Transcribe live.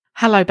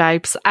Hello,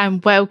 babes,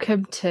 and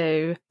welcome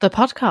to the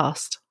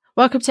podcast.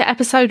 Welcome to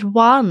episode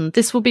 1.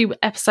 This will be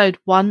episode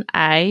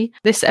 1A.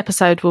 This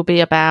episode will be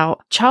about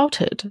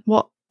childhood.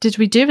 What did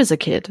we do as a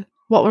kid?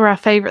 What were our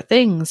favourite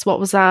things? What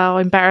was our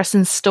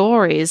embarrassing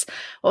stories?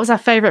 What was our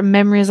favourite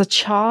memory as a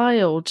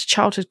child?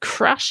 Childhood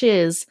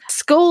crushes,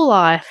 school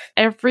life,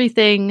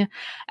 everything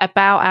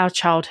about our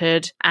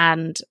childhood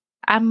and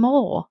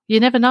more. You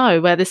never know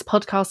where this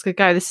podcast could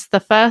go. This is the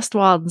first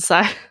one,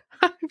 so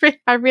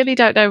I really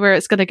don't know where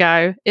it's going to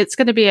go. It's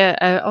going to be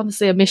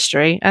honestly a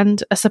mystery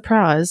and a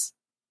surprise.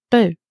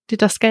 Boo,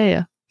 did I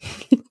scare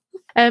you?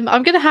 I'm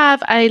going to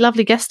have a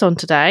lovely guest on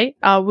today.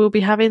 We'll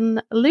be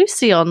having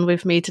Lucy on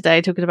with me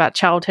today talking about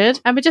childhood,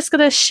 and we're just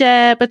going to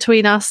share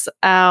between us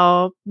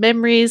our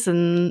memories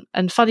and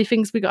funny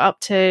things we got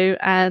up to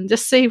and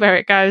just see where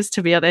it goes,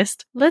 to be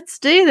honest. Let's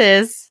do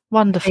this.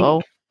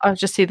 Wonderful. I'll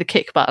just see the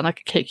kick button. I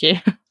could kick you.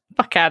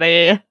 Fuck out of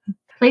here.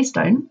 Please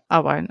don't. I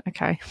won't.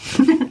 Okay.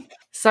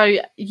 So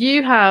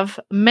you have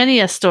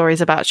many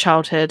stories about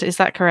childhood. Is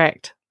that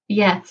correct?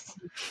 Yes.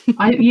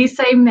 You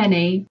say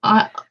many.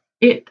 I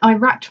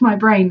racked my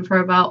brain for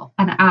about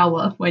an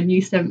hour when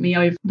you sent me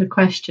over the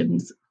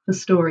questions for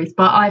stories,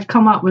 but I've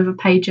come up with 1.5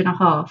 pages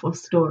of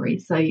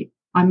stories, so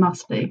I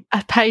must do.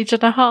 1.5 pages?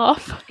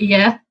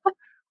 Yeah.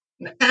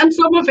 And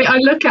some of it I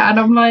look at and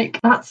I'm like,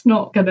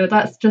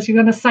 you're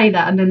gonna say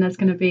that and then there's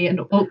gonna be an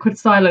awkward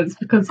silence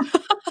because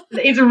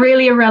it's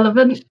really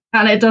irrelevant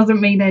and it doesn't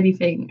mean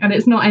anything and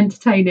it's not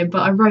entertaining,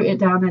 but I wrote it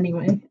down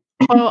anyway.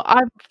 Well,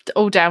 I'm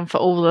all down for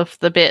all of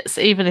the bits,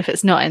 even if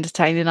it's not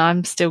entertaining.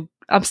 I'm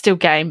still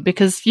game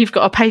because you've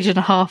got 1.5 pages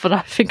and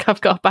I think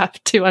I've got about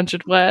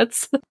 200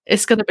 words.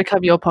 It's going to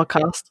become your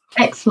podcast.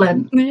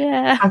 Excellent.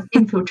 Yeah. I've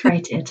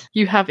infiltrated.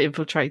 You have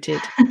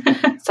infiltrated.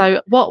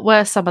 So what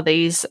were some of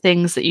these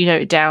things that you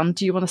noted down?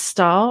 Do you want to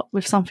start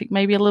with something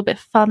maybe a little bit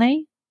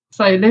funny?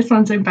 So this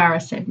one's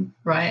embarrassing,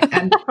 right?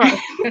 And right.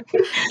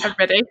 I'm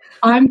ready.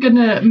 I'm going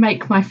to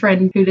make my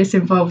friend who this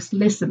involves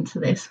listen to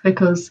this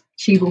because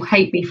she will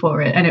hate me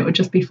for it and it would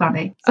just be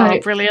funny. So,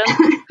 brilliant.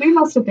 We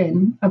must have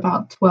been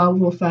about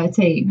 12 or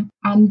 13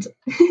 and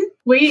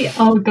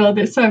oh God,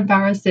 it's so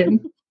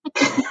embarrassing.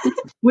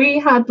 We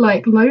had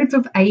like loads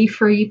of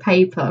A3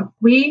 paper.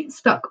 We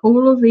stuck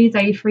all of these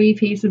A3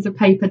 pieces of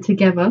paper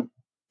together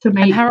to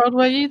make... And how old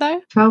were you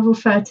though? 12 or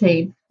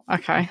 13.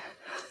 Okay.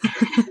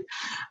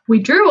 We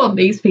drew on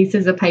these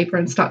pieces of paper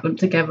and stuck them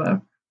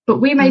together.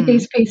 But we made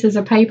these pieces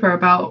of paper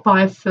about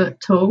 5 foot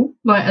tall,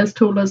 like as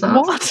tall as us.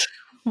 What?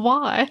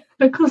 Why?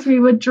 Because we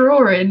were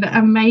drawing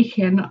and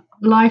making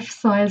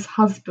life-size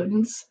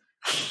husbands.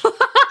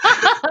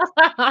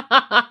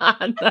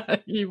 No,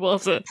 you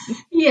wasn't.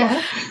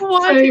 Yeah.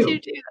 Why did you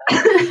do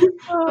that?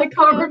 I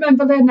can't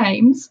remember their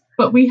names,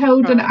 but we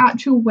held an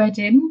actual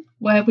wedding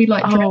where we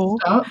like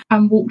dressed up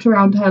and walked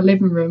around her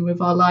living room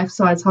with our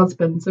life-size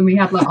husbands, and we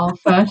had like our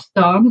first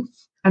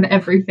dance and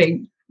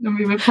everything. And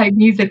we would play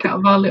music out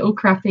of our little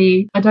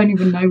crappy, I don't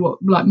even know what,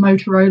 like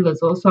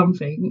Motorola's or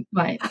something,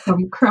 like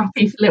some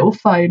crappy little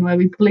phone where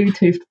we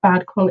Bluetoothed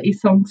bad quality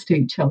songs to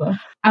each other.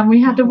 And we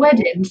had a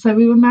wedding, so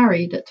we were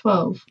married at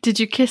 12. Did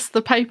you kiss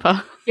the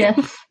paper?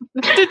 Yes.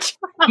 Did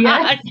you?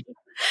 Yeah.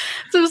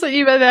 So it was like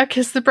you went there,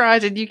 kissed the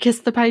bride and you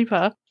kissed the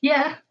paper?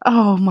 Yeah.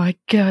 Oh my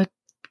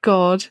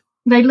God.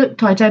 They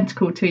looked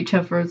identical to each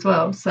other as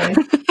well, so...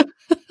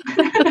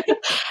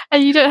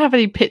 And you don't have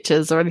any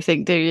pictures or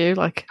anything, do you?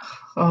 Like,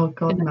 oh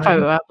God, no.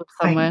 Photo album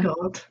somewhere. Thank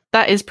God.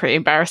 That is pretty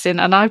embarrassing,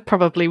 and I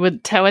probably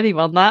wouldn't tell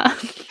anyone that.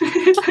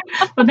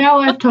 But now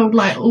I've told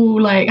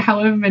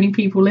however many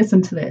people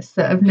listen to this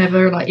that have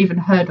never even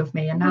heard of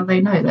me, and now they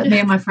know that me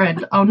and my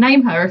friend. I'll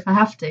name her if I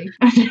have to.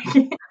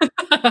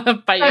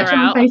 Bait her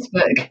out on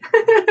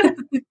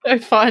Facebook. Go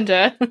find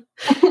her.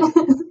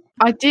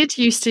 I did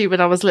used to when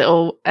I was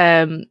little.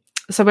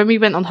 So when we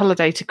went on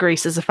holiday to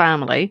Greece as a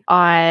family,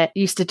 I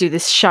used to do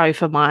this show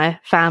for my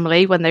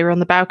family when they were on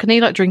the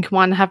balcony, like drinking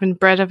wine and having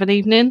bread of an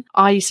evening.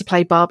 I used to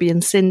play Barbie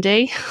and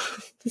Cindy.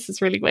 This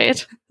is really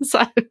weird.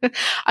 So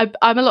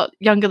I'm a lot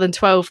younger than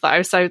 12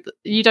 though, so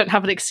you don't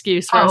have an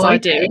excuse, whereas I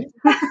do.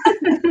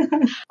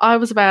 I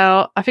was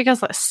I think I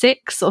was like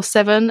 6 or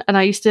 7, and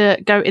I used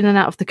to go in and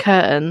out of the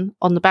curtain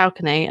on the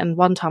balcony, and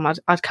one time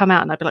I'd come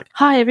out and I'd be like,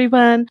 "Hi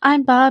everyone,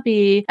 I'm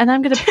Barbie and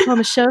I'm going to perform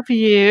a show for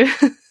you."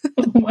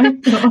 Oh my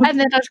God. And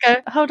then I'd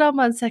go, "Hold on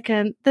 1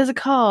 second, there's a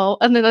call,"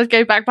 and then I'd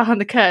go back behind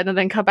the curtain and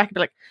then come back and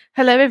be like,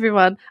 "Hello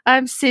everyone,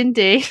 I'm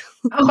Cindy."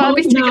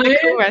 Barbie's taking a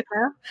call right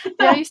now.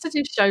 Yeah, I used to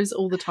do shows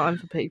all the time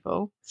for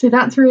people. So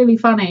that's really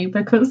funny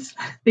because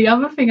the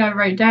other thing I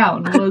wrote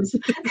down was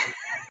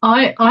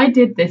I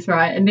did this,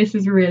 right, and this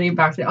is really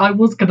embarrassing. I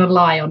was going to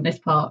lie on this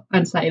part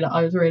and say that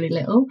I was really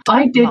little.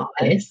 I did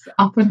this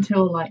up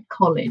until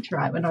college,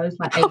 right, when I was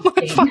 18. Oh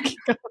my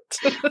God.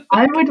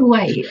 I would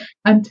wait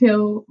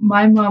until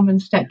my mum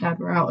and stepdad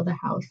were out of the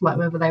house,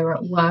 whether they were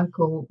at work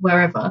or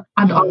wherever,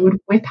 and I would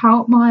whip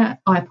out my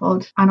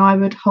iPod and I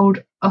would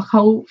hold a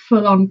whole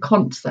full-on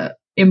concert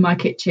in my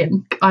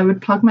kitchen. I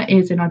would plug my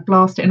ears in, I'd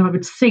blast it, and I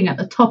would sing at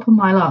the top of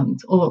my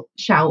lungs, or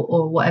shout,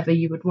 or whatever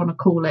you would want to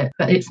call it,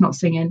 but it's not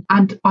singing.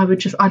 And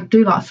I'd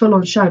do like a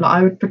full-on show. Like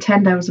I would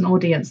pretend there was an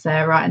audience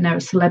there, right, and there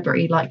was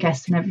celebrity like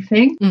guests and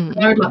everything. And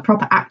I would like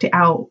proper act it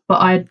out.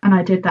 But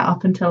I did that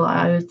up until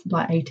I was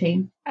like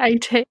 18.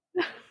 18.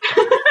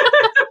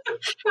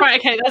 Right,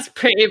 okay, that's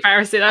pretty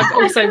embarrassing. I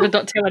also would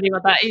not tell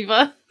anyone that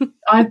either.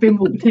 I've been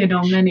walked in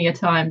on many a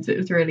times. It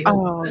was really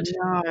awkward.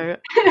 Oh no.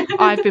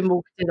 I've been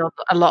walked in on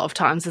a lot of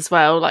times as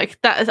well. Like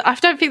that, I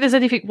don't think there's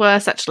anything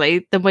worse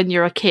actually than when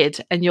you're a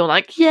kid and you're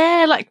like,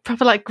 yeah, like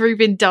proper like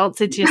grooving,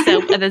 dancing to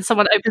yourself, and then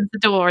someone opens the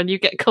door and you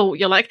get caught.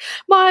 You're like,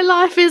 my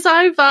life is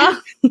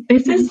over.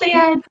 This is the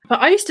end.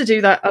 But I used to do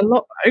that a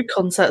lot at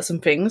concerts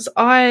and things.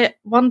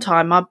 One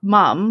time, my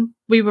mum,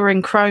 we were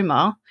in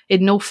Cromer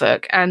in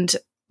Norfolk, and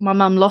my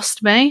mum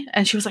lost me,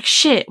 and she was like,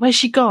 shit, where's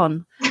she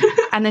gone?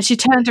 And then she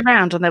turned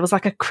around and there was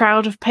like a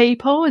crowd of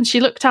people, and she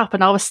looked up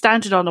and I was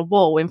standing on a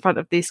wall in front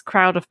of this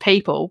crowd of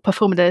people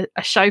performing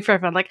a show for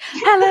everyone, like,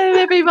 hello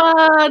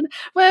everyone,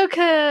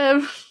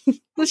 welcome.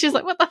 And she was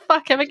like, what the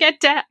fuck, Emma, get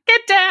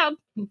down.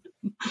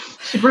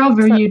 I'd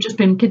rather you just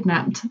been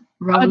kidnapped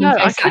rather than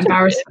face that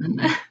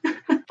embarrassment.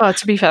 Well,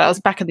 to be fair, that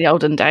was back in the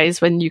olden days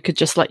when you could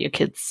just let your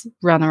kids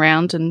run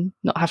around and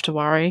not have to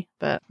worry.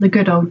 But the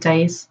good old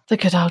days. The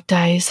good old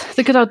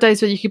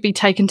days where you could be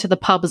taken to the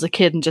pub as a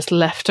kid and just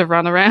left to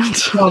run around.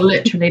 Well,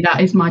 literally,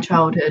 that is my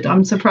childhood.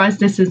 I'm surprised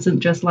this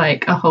isn't just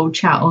like a whole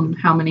chat on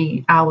how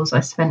many hours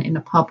I spent in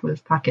a pub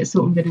with packets of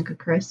salt and vinegar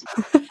crisps.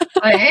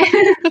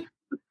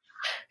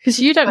 Because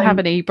you don't have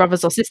any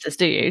brothers or sisters,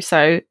 do you?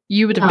 So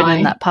you would have been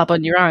in that pub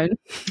on your own.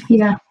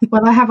 Yeah.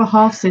 Well, I have a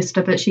half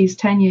sister, but she's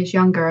 10 years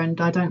younger and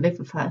I don't live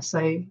with her.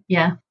 So,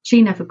 yeah,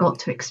 she never got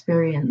to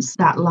experience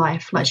that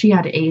life. Like, she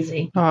had it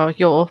easy. Oh,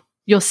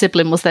 your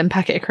sibling was then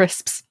packet of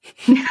crisps.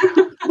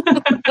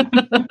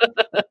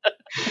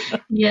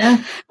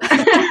 Yeah.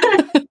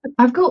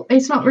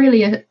 It's not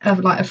really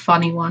a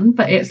funny one,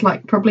 but it's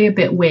like probably a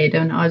bit weird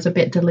and I was a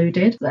bit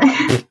deluded.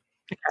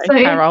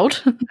 Okay, how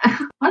old?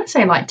 I'd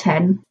say like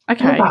 10.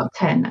 Okay. About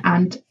 10.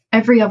 And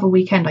every other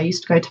weekend I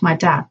used to go to my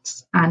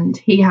dad's, and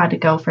he had a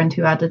girlfriend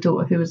who had a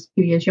daughter who was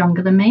 2 years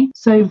younger than me.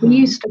 So we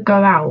used to go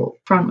out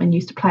front when we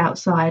used to play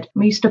outside.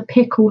 We used to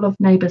pick all of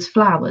neighbours'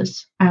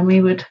 flowers and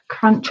we would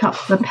crunch up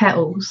the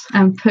petals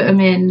and put them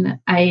in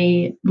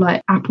a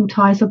like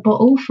appetizer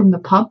bottle from the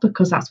pub,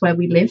 because that's where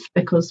we live,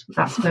 because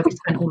that's where we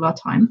spent all our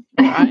time.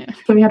 Right.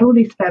 So we had all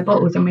these spare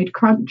bottles and we'd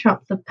crunch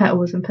up the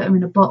petals and put them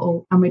in a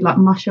bottle and we'd like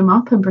mush them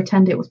up and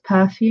pretend it was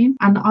perfume.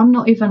 And I'm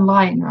not even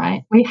lying,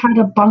 right? We had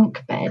a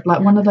bunk bed,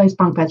 like one of those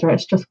bunk beds where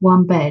it's just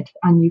one bed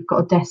and you've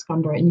got a desk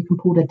under it and you can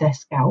pull the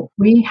desk out.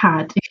 We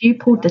had, if you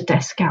pulled the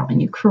desk out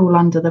and you crawl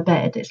under the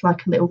bed, it's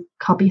like a little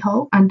cubby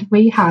hole. And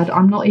we had,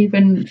 I'm not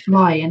even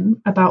lying,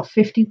 about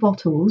 50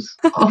 bottles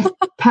of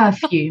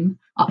perfume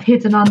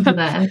hidden under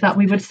there that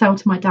we would sell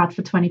to my dad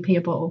for 20p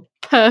a bottle.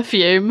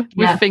 Perfume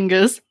with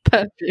fingers.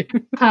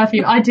 Perfume.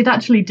 I did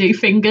actually do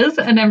fingers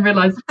and then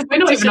realised we're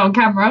not even on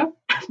camera.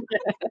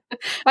 Yeah.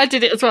 I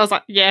did it as well. I was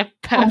like, yeah,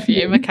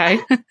 perfume. Okay.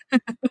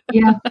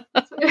 Yeah.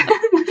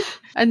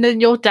 And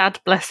then your dad,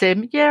 bless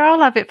him, yeah,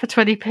 I'll have it for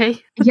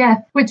 20p. Yeah,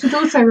 which has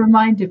also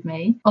reminded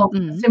me of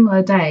a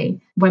similar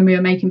day when we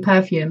were making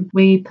perfume.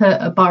 We put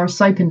a bar of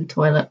soap in the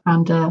toilet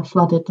and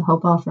flooded the whole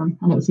bathroom,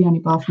 and it was the only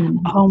bathroom in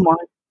the house. Oh my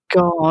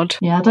God.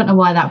 Yeah, I don't know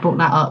why that brought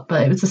that up,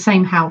 but it was the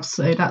same house,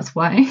 so that's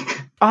why.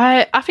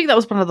 I think that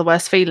was one of the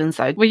worst feelings,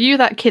 though. Were you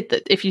that kid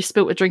that if you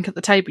spilt a drink at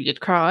the table,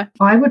 you'd cry?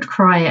 I would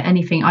cry at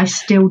anything. I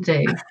still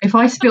do. If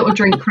I spilt a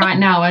drink right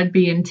now, I'd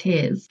be in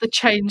tears. The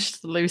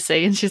changed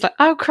Lucy, and she's like,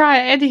 I'll cry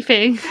at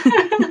anything.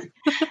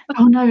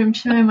 Oh no, I'm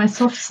showing my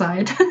soft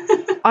side.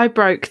 I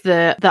broke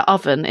the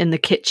oven in the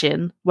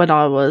kitchen when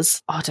I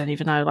was, I don't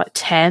even know, like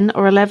 10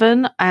 or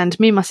 11. And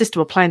me and my sister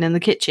were playing in the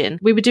kitchen.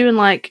 We were doing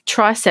like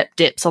tricep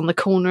dips on the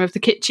corner of the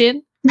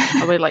kitchen.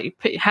 And we like, you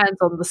put your hands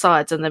on the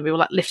sides and then we were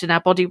like lifting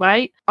our body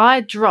weight.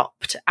 I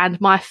dropped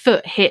and my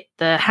foot hit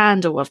the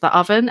handle of the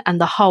oven and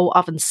the whole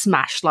oven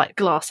smashed, like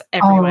glass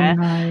everywhere.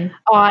 Oh, no.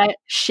 I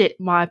shit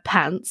my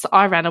pants.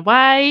 I ran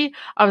away.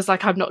 I was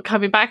like, I'm not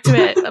coming back to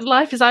it.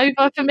 Life is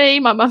over for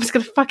me. My mum's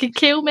going to fucking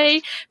kill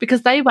me,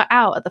 because they were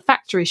out at the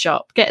factory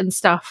shop getting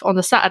stuff on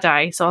a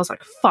Saturday. So I was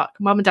like, fuck,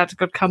 mum and dad are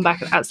going to come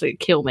back and absolutely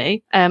kill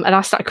me. And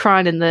I started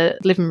crying in the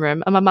living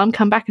room, and my mum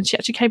came back and she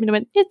actually came in and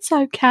went, it's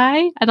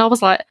okay. And I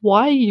was like,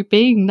 why are you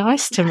being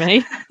nice to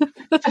me?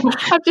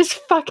 I've just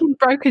fucking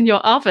broken your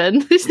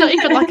oven. It's not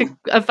even like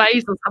a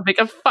vase or something.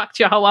 I've fucked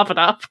your whole oven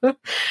up.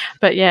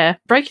 But yeah,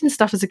 breaking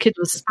stuff as a kid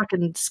was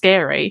fucking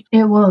scary.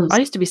 It was. I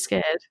used to be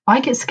scared. I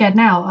get scared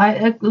now.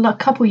 A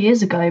couple of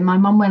years ago, my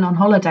mum went on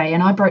holiday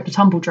and I broke the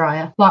tumble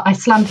dryer. Like, I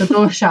slammed the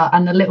door shut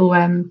and the little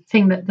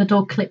thing that the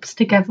door clips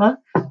together,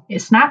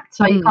 it snapped,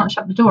 so you can't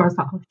shut the door. I was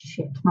like, oh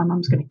shit, my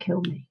mum's going to kill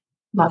me.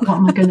 Like, what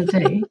am I going to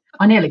do?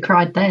 I nearly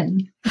cried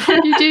then.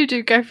 You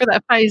do go through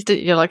that phase, don't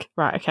you? You're like,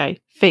 right, okay,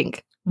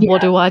 think. Yeah.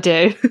 What do I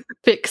do?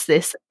 Fix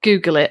this,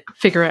 Google it,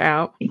 figure it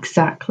out.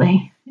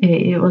 Exactly.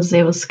 It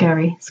was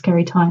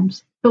scary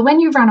times. But when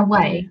you ran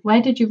away,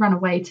 where did you run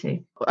away to?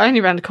 Only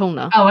around the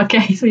corner. Oh,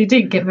 okay. So you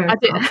didn't get very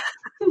far.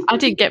 I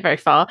didn't get very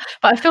far,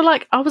 but I feel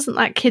like I wasn't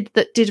that kid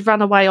that did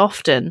run away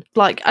often.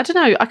 Like, I don't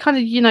know, I kind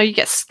of, you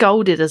get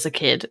scolded as a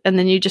kid and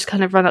then you just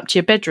kind of run up to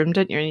your bedroom,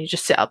 don't you? And you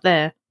just sit up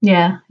there.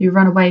 Yeah, you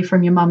run away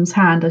from your mum's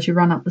hand as you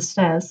run up the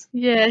stairs.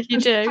 Yeah, you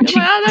do. I'm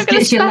not going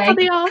to slap on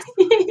the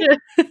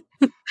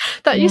arse.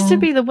 That used to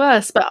be the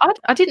worst, but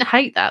I didn't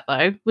hate that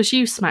though. Was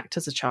you smacked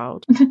as a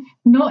child?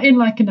 Not in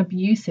like an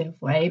abusive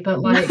way, but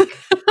like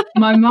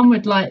my mum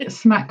would like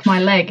smack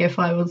my leg if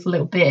I was a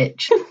little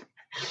bitch.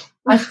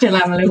 I still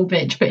am a little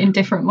bitch, but in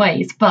different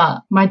ways.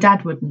 But my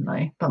dad wouldn't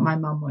though, but my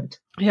mum would.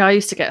 Yeah, I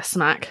used to get a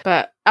smack,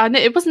 but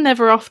it was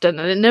never often,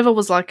 and it never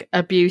was like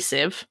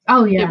abusive.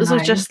 Oh yeah, it was all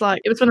just like,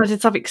 it was when I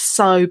did something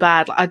so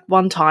bad. Like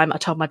one time I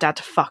told my dad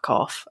to fuck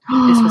off.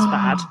 This was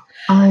bad.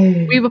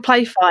 Oh. We were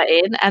play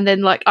fighting, and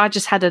then like I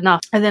just had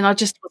enough, and then I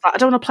just was like, I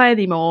don't want to play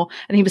anymore.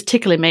 And he was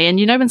tickling me, and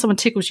when someone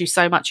tickles you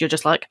so much, you're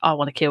just like, I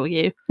want to kill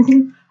you.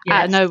 Yes.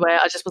 Out of nowhere,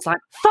 I just was like,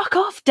 fuck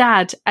off,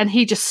 Dad. And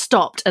he just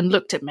stopped and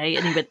looked at me,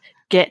 and he went,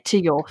 get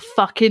to your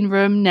fucking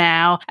room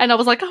now. And I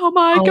was like, oh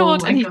my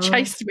God. And he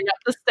chased me up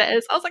the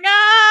stairs. I was like,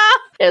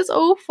 it was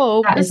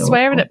awful.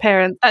 Swearing at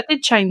parents. That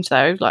did change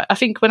though. Like, I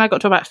think when I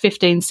got to about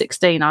 15,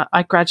 16,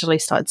 I gradually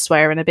started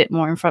swearing a bit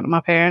more in front of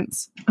my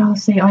parents. Oh,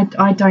 see,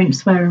 I don't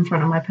swear in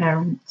front of my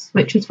parents,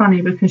 which is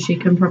funny because she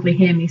can probably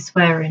hear me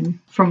swearing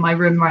from my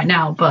room right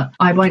now, but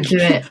I won't do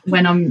it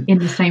when I'm in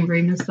the same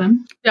room as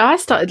them. Yeah, I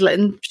started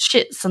letting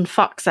shits and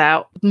fucks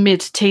out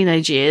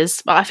mid-teenage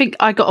years, but I think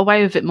I got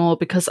away with it more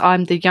because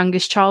I'm the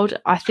youngest child.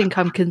 I think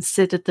I'm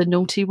considered the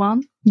naughty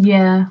one.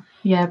 Yeah,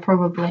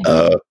 probably.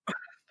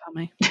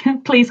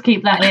 Please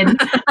keep that in,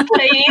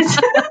 please.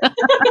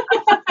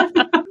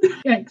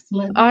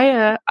 Excellent.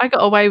 I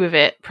got away with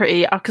it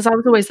pretty, because I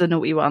was always the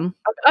naughty one.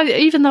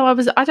 Even though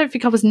I don't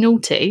think I was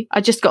naughty,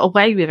 I just got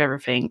away with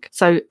everything.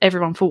 So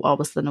everyone thought I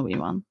was the naughty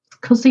one.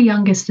 Because the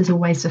youngest is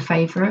always the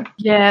favourite.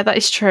 Yeah, that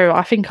is true.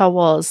 I think I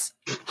was.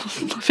 I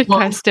think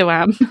I still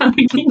am.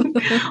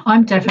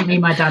 I'm definitely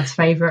my dad's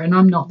favourite, and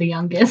I'm not the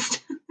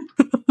youngest.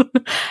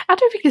 I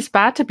don't think it's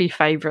bad to be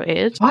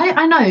favourited.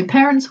 I know.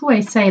 Parents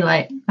always say,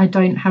 like, I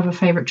don't have a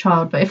favourite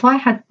child. But if I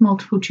had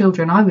multiple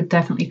children, I would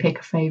definitely pick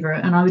a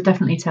favourite, and I would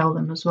definitely tell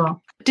them as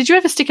well. Did you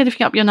ever stick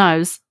anything up your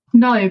nose?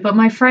 No, but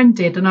my friend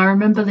did, and I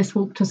remember this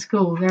walk to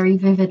school very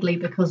vividly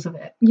because of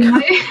it.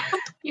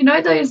 You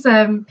know those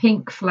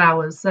pink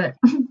flowers that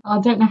I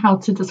don't know how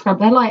to describe.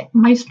 They're like,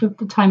 most of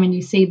the time when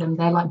you see them,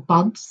 they're like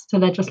buds, so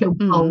they're just little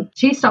bulbs.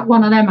 She stuck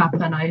one of them up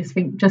her nose,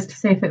 just to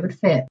see if it would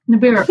fit.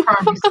 And we were at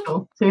primary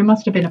school, so it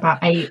must have been about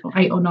 8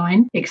 or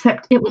 9.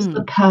 Except it was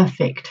the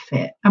perfect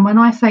fit, and when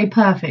I say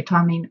perfect,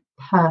 I mean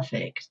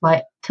perfect,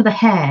 like to the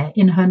hair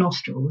in her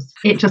nostrils.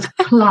 It just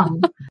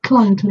clung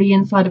to the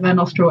inside of her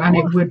nostril, and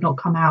it would not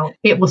come out.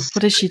 It was.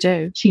 What did she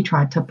do? She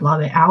tried to blow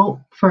it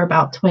out for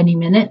about 20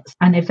 minutes,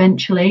 and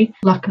eventually,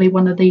 luckily,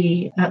 one of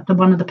the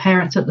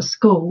parents at the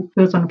school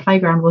who was on the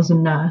playground was a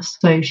nurse,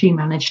 so she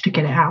managed to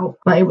get it out.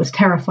 But it was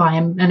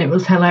terrifying, and it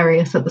was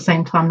hilarious at the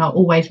same time. And I'll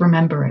always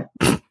remember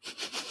it.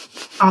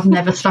 I've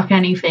never stuck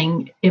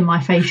anything in my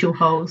facial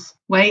holes.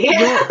 Wait.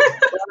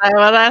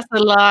 Well, that's a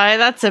lie.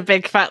 That's a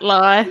big fat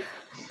lie.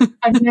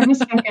 I've never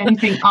stuck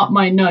anything up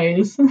my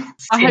nose.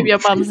 I hope your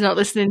mum's not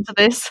listening to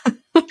this.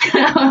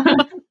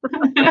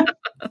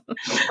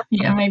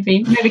 Yeah,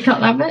 maybe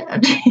cut that bit.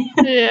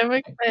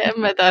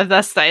 Yeah,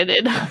 that's staying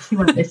in. She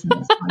won't listen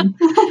this time.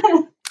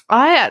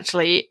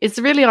 It's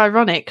really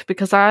ironic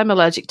because I am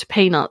allergic to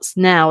peanuts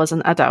now as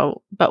an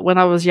adult, but when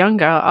I was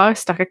younger, I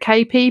stuck a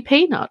KP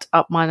peanut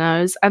up my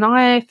nose, and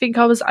I think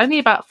I was only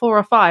about 4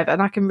 or 5, and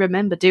I can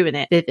remember doing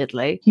it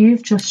vividly.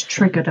 You've just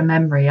triggered a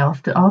memory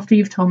after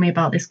you've told me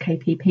about this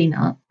KP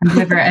peanut, and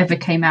whether it ever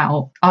came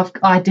out.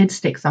 I did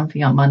stick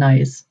something up my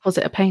nose. Was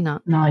it a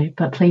peanut? No,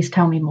 but please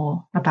tell me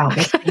more about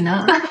this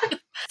peanut.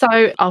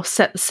 So I'll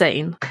set the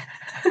scene.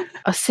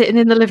 I was sitting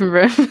in the living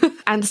room,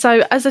 and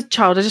so as a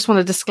child, I just want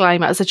to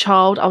disclaim, as a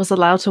child, I was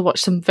allowed to watch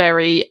some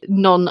very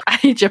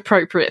non-age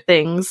appropriate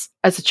things.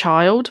 As a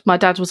child, my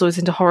dad was always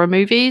into horror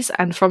movies,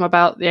 and from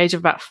about the age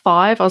of about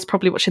 5, I was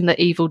probably watching The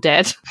Evil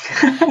Dead.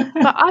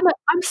 But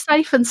I'm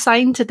safe and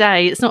sane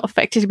today. It's not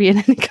affected me in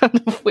any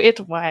kind of weird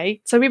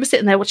way. So we were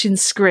sitting there watching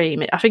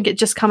Scream. I think it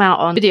just come out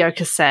on video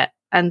cassette.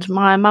 And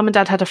my mum and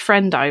dad had a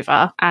friend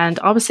over, and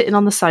I was sitting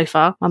on the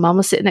sofa. My mum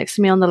was sitting next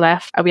to me on the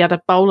left, and we had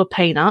a bowl of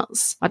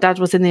peanuts. My dad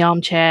was in the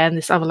armchair, and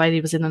this other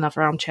lady was in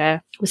another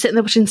armchair. We're sitting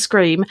there watching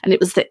Scream, and it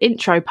was the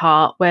intro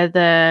part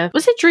where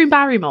was it Drew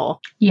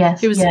Barrymore?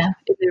 Yes, it was in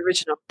the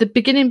original. The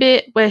beginning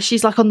bit where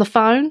she's like on the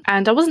phone,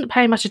 and I wasn't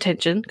paying much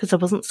attention because I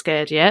wasn't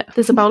scared yet.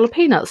 There's a bowl of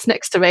peanuts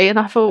next to me, and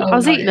I thought I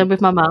was eating them with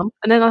my mum,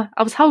 and then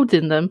I was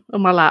holding them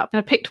on my lap, and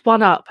I picked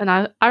one up, and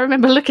I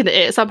remember looking at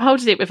it, so I'm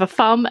holding it with a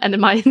thumb and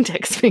my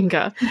index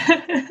finger.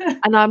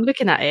 And I'm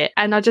looking at it,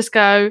 and I just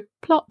go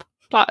plop,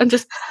 plop, and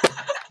just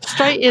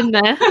straight in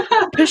there,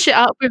 push it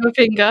up with a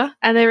finger,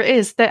 and there it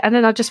is. And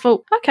then I just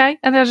thought, okay.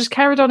 And then I just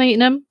carried on eating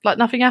them like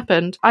nothing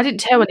happened. I didn't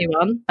tell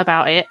anyone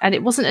about it. And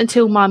it wasn't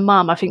until my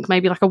mum, I think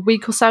maybe like a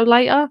week or so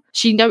later,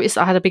 she noticed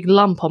I had a big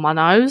lump on my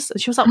nose.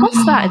 And she was like,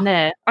 what's that in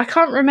there? I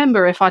can't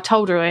remember if I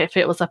told her if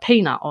it was a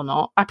peanut or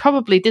not. I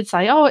probably did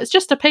say, oh, it's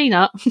just a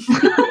peanut.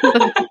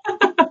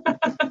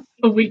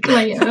 A week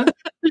later.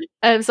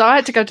 So I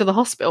had to go to the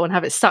hospital and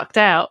have it sucked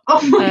out.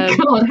 Oh my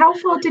God, how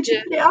far did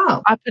you put it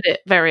up? I put it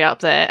very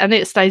up there, and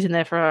it stays in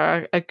there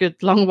for a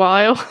good long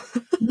while.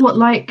 What,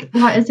 like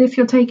as if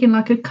you're taking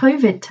like a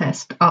COVID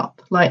test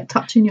up, like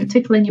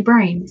tickling your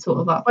brain sort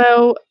of up?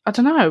 Well, I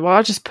don't know.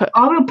 Well,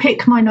 I will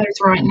pick my nose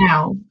right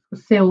now,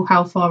 feel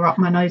how far up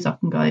my nose I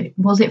can go.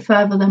 Was it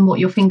further than what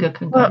your finger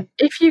can go?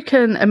 If you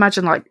can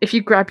imagine, like, if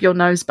you grab your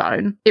nose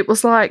bone, it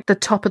was like the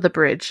top of the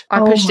bridge. I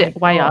pushed it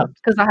way up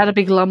because I had a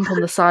big lump on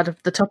the side of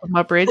the top of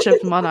my bridge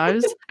of my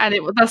nose, and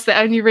that's the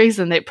only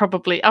reason it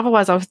probably.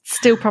 Otherwise, I would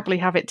still probably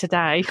have it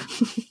today.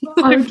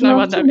 I would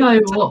love to know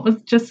what was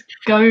just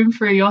going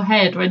through your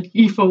head when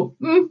you thought,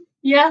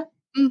 yeah.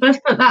 Let's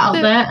put that up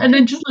there and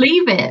then just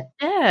leave it.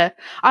 Yeah.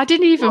 I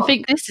didn't even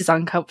think this is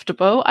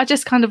uncomfortable. I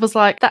just kind of was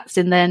like, that's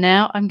in there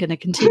now. I'm going to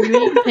continue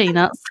eating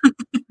peanuts.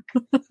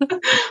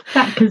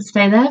 That could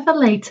stay there for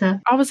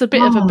later. I was a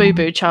bit of a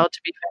boo-boo child,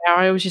 to be fair.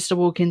 I always used to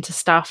walk into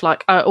stuff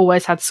like I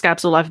always had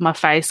scabs all over my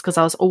face because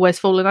I was always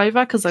falling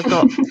over because I've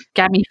got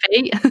gammy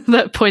feet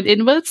that point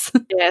inwards.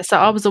 Yeah, so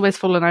I was always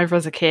falling over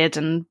as a kid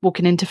and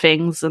walking into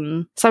things.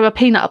 And so a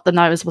peanut up the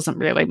nose wasn't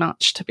really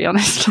much, to be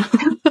honest.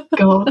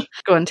 God.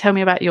 Go on, tell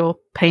me about your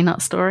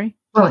peanut story.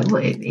 Well,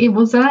 it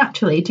was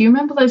actually, do you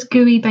remember those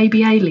gooey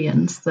baby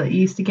aliens that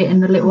you used to get in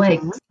the little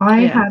eggs?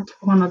 I had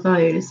one of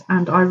those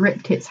and I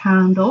ripped its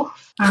hand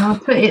off and I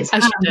put its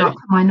hand up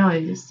my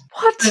nose.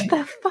 What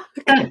the fuck?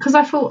 Because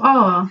I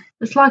thought,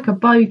 it's like a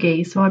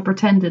bogey, so I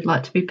pretended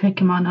like to be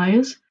picking my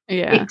nose.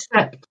 Yeah.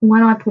 Except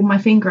when I pulled my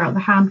finger out, the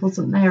hand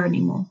wasn't there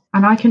anymore.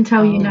 And I can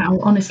tell you now,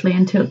 honestly,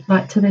 until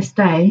like to this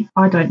day,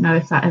 I don't know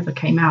if that ever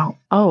came out.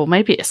 Oh,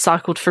 maybe it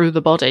cycled through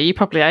the body. You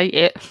probably ate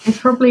it. It's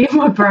probably in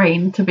my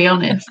brain, to be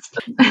honest.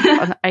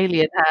 An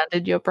alien hand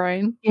in your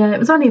brain. Yeah, it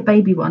was only a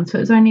baby one, so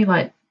it was only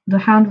like the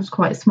hand was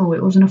quite small.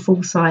 It wasn't a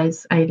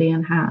full-size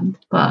alien hand.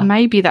 But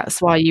maybe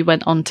that's why you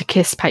went on to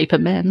kiss paper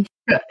men.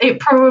 It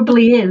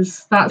probably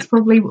is. That's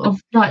probably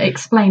that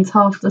explains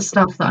half the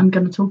stuff that I'm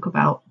going to talk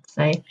about.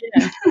 Yeah,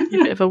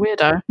 you're a bit of a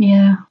weirdo.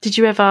 Yeah. Did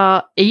you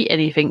ever eat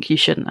anything you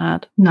shouldn't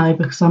have? No,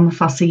 because I'm a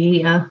fussy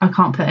eater. I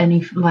can't put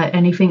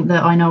anything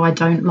that I know I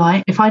don't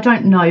like. If I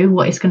don't know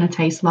what it's going to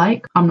taste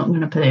like, I'm not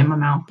going to put it in my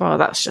mouth. Well,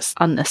 that's just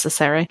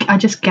unnecessary. I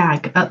just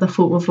gag at the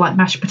thought of like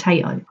mashed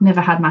potato.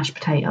 Never had mashed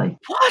potato.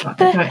 What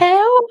the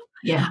hell?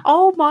 Yeah.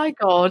 Oh my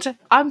God.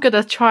 I'm going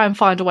to try and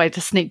find a way to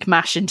sneak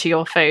mash into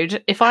your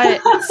food. If I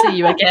see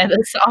you again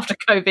after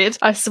COVID,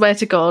 I swear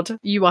to God,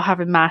 you are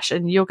having mash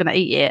and you're going to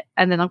eat it.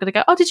 And then I'm going to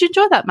go, oh, did you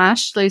enjoy that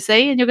mash,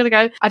 Lucy? And you're going to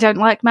go, I don't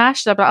like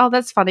mash. And I'm like, oh,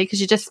 that's funny because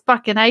you just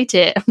fucking ate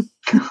it.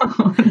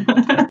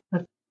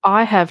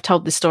 I have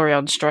told this story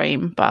on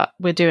stream, but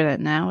we're doing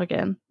it now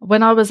again.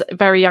 When I was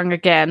very young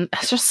again, I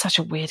was just such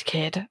a weird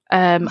kid.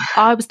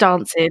 I was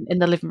dancing in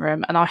the living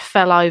room and I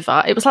fell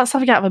over. It was like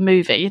something out of a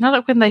movie. You know,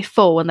 like when they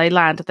fall and they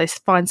land, they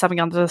find something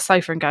under the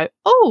sofa and go,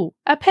 oh,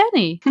 a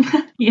penny.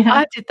 Yeah.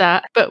 I did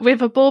that, but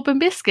with a bourbon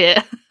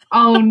biscuit.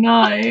 Oh,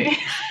 no.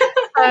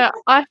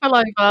 I fell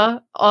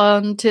over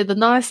onto the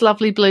nice,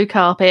 lovely blue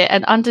carpet,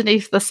 and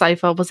underneath the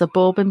sofa was a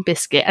bourbon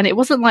biscuit. And it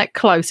wasn't like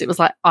close, it was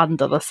like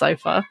under the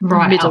sofa,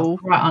 right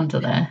under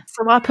there.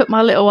 So I put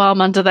my little arm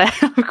under there,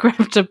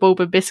 grabbed a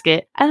bourbon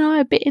biscuit, and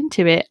I bit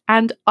into it.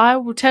 And I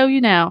will tell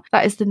you now,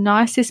 that is the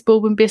nicest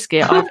bourbon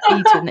biscuit I've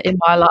eaten in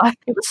my life.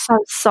 It was so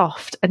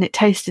soft and it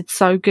tasted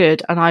so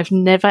good. And I've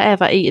never,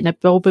 ever eaten a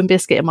bourbon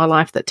biscuit in my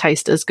life that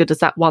tasted as good as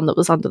that one that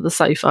was under the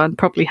sofa and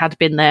probably had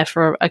been there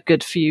for a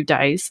good few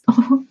days.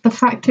 The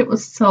fact it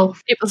was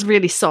soft. It was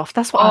really soft.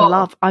 That's what I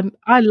love.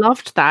 I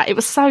loved that. It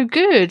was so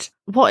good.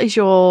 What is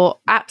your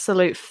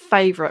absolute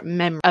favourite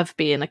memory of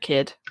being a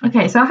kid?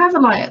 Okay, so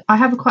I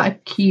have quite a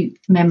cute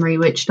memory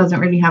which doesn't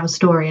really have a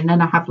story, and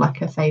then I have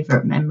like a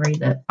favourite memory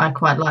that I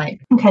quite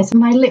like. Okay, so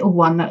my little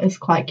one that is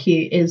quite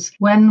cute is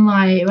when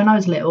I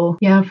was little,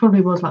 I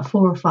probably was like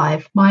 4 or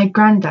 5, my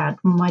granddad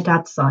on my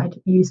dad's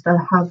side used to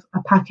have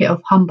a packet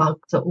of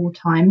humbugs at all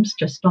times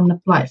just on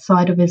the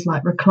side of his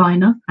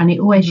recliner, and he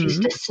always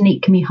used to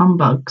sneak me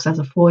humbugs as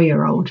a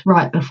 4-year-old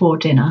right before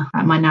dinner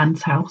at my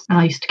nan's house, and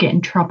I used to get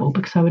in trouble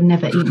because I would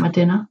never eat my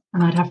dinner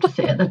and I'd have to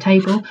sit at the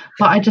table.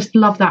 But I just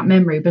love that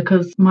memory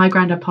because my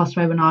granddad passed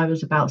away when I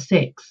was about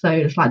 6, so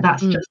it's like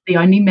that's just the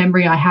only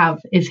memory I have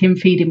is him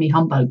feeding me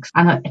humbugs,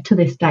 and to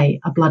this day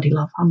I bloody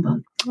love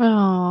humbugs.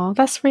 Oh,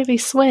 that's really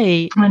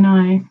sweet. I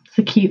know, it's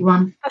a cute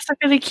one. That's a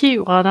really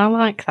cute one. I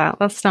like that.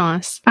 That's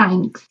nice.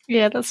 Thanks.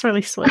 Yeah, that's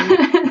really sweet.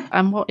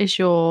 And what is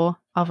your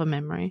other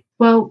memory?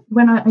 Well,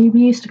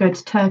 we used to go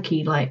to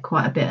Turkey like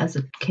quite a bit as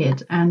a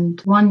kid,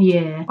 and one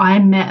year I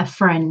met a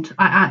friend.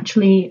 I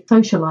actually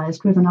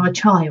socialised with another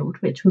child,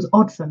 which was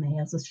odd for me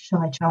as a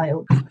shy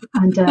child.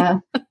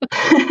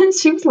 And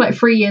she was like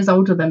 3 years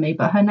older than me,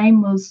 but her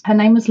name was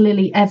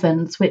Lily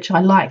Evans, which I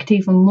liked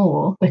even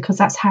more because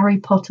that's Harry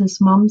Potter's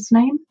mum's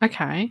name.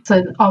 Okay.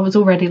 So I was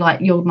already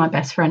like, you're my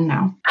best friend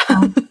now.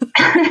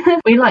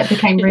 We like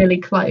became really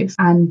close,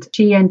 and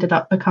she ended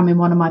up becoming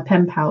one of my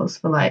pen pals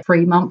for like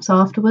 3 months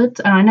afterwards,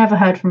 and I never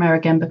heard from her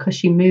again because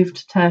she moved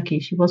to Turkey.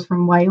 She was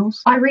from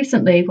Wales. I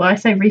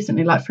say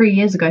recently, like 3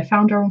 years ago,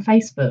 found her on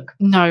Facebook.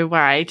 No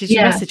way. Did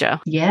you message her?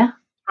 Yeah.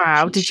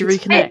 Wow. Did you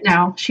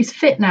reconnect? She's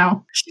fit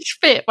now. She's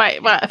fit.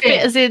 Wait, fit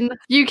as in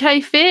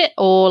UK fit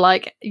or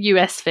like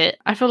US fit?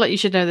 I feel like you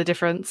should know the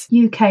difference.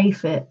 UK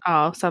fit.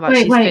 Oh, so like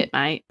she's fit,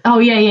 mate. Oh,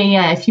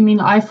 yeah. If you mean,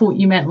 I thought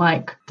you meant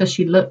like, does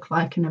she look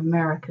like an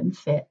American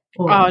fit?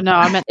 Oh, no,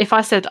 I meant if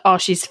I said, oh,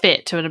 she's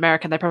fit to an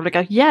American, they probably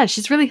go, yeah,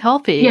 she's really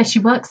healthy. Yeah, she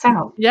works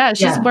out. Yeah,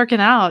 she's working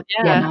out.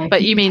 Yeah. No,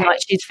 but you mean like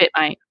she's fit,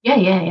 mate?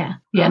 Yeah.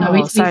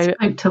 We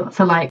spoke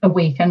for like a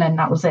week and then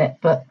that was it.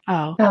 But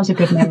that was a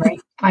good memory.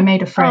 I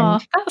made a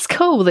friend. Oh, that's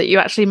cool that you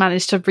actually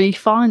managed to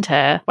re-find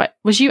her. Wait,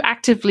 was you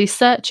actively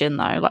searching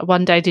though? Like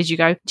one day did you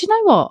go, do you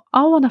know what?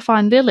 I want to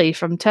find Lily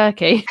from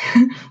Turkey.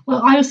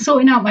 Well, I was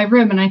sorting out my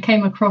room and I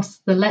came across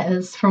the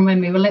letters from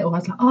when we were little. I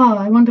was like, oh,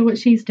 I wonder what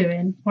she's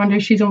doing. I wonder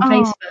if she's on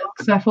Facebook.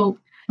 So I thought,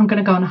 I'm going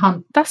to go on a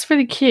hunt. That's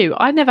really cute.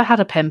 I never had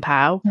a pen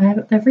pal.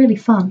 They're really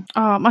fun.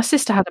 Oh, my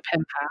sister had a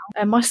pen pal.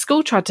 And my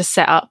school tried to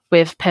set up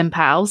with pen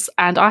pals.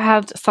 And I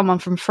had someone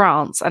from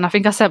France. And I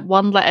think I sent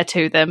one letter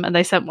to them and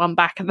they sent one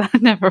back and they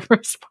never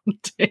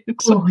responded.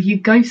 Oh, you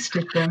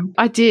ghosted them.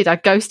 I did. I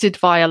ghosted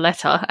via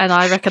letter. And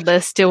I reckon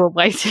they're still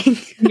waiting.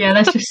 Yeah,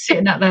 they're just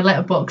sitting at their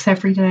letterbox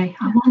every day.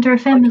 I wonder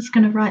if Emma's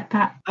going to write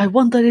back. I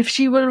wonder if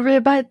she will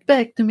write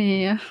back to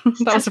me.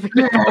 That was a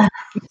really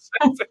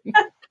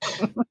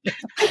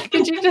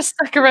Could you just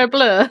sacre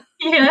bleu?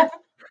 Yeah.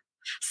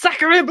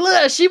 Sacre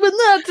bleu, she would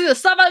not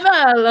ça va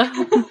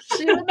mal.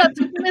 She would not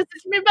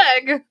message me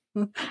back.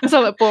 That's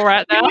all that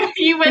Borat now.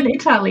 You went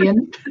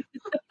Italian.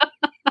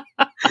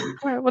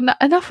 Right, well,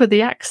 enough with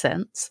the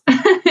accents.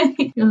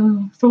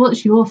 So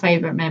what's your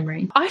favourite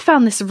memory? I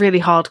found this a really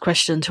hard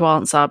question to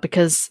answer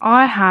because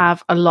I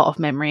have a lot of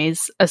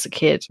memories as a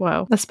kid.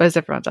 Well, I suppose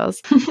everyone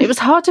does. It was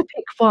hard to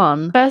pick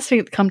one. First thing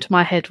that came to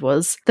my head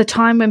was the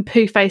time when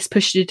Pooh Face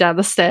pushed you down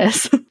the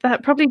stairs.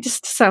 That probably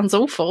just sounds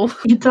awful.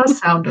 It does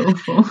sound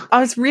awful. I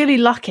was really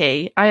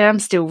lucky. I am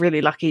still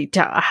really lucky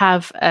to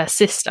have a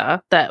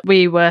sister that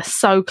we were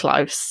so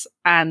close.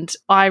 And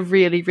I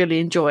really,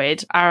 really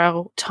enjoyed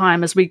our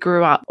time as we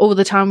grew up, all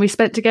the time we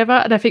spent together.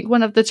 And I think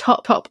one of the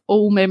top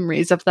all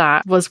memories of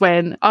that was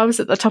when I was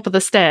at the top of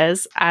the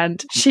stairs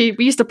and we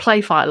used to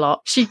play fight a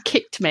lot. She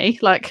kicked me,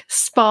 like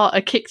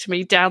Sparta kicked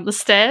me down the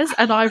stairs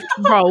and I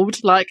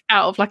rolled like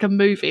out of like a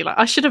movie. Like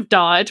I should have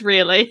died,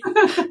 really.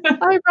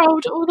 I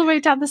rolled all the way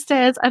down the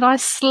stairs and I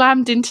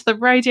slammed into the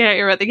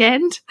radiator at the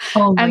end.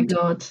 Oh my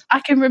God. I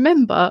can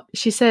remember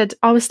she said,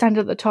 I was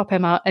standing at the top,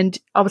 Emma, and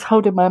I was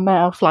holding my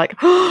mouth like,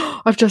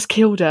 I've just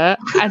killed her,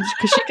 and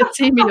because she could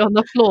see me on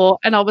the floor,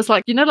 and I was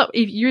like, you know, like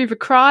you either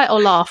cry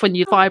or laugh when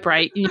you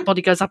vibrate and your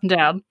body goes up and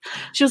down.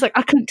 She was like,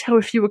 I couldn't tell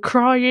if you were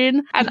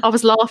crying, and I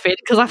was laughing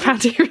because I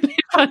found it really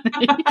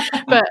funny.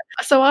 But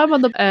so I'm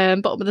on the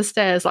bottom of the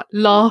stairs, like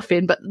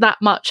laughing, but that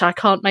much I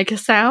can't make a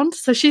sound.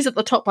 So she's at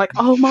the top, like,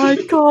 oh my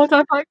God,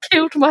 I've like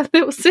killed my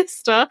little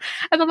sister,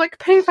 and I'm like,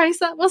 Pooh Face,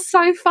 that was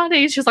so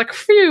funny. She was like,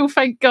 phew,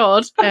 thank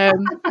God.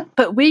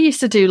 But we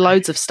used to do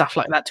loads of stuff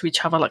like that to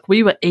each other. Like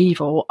we were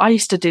evil. I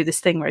used to do this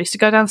thing where I used to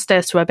go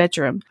downstairs to her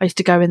bedroom. I used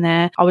to go in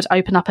there. I would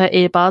open up her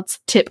earbuds,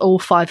 tip all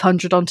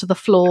 500 onto the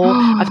floor.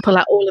 I'd pull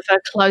out all of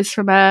her clothes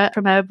from her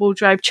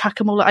wardrobe, chuck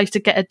them all. I used to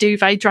get a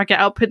duvet, drag it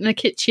out, put it in the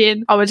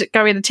kitchen. I would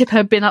go in and tip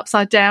her bin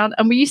upside down.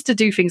 And we used to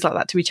do things like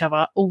that to each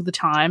other all the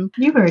time.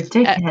 You were a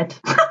dickhead.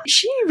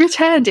 She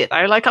returned it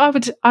though. Like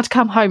I'd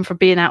come home from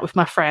being out with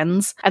my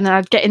friends, and then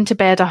I'd get into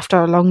bed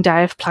after a long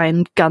day of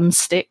playing gun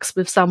sticks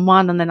with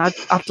someone, and then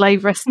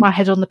I'd rest my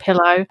head on the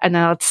pillow, and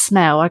then I'd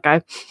smell. I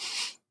go,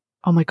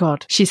 oh my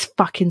God, she's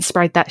fucking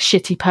sprayed that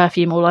shitty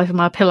perfume all over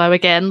my pillow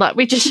again. Like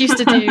we just used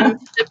to do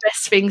the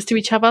best things to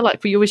each other.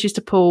 Like we always used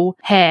to pull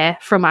hair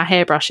from our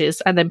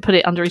hairbrushes and then put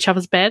it under each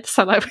other's bed.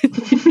 So like we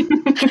used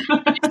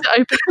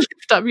to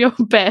lift up your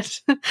bed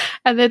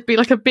and there'd be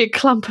like a big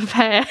clump of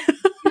hair.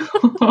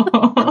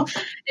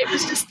 It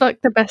was just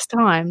like the best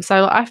time.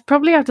 So I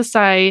probably have to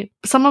say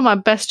some of my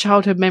best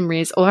childhood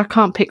memories, or I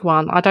can't pick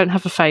one. I don't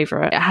have a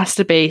favourite. It has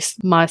to be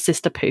my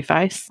sister Pooh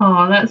Face.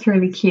 Oh, that's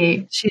really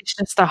cute. She's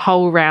just a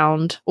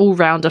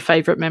all-rounder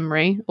favourite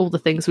memory, all the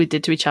things we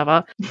did to each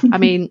other. I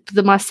mean,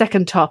 my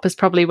second top is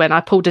probably when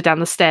I pulled her down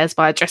the stairs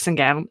by a dressing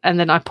gown and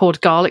then I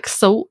poured garlic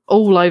salt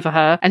all over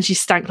her and she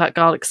stank like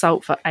garlic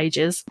salt for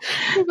ages.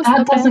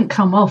 That doesn't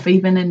come off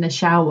even in the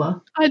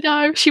shower. I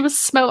know. She was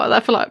smelled like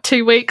that for like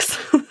 2 weeks.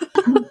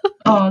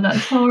 Oh,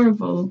 that's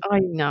horrible. I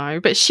know,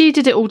 but she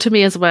did it all to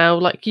me as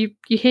well. Like you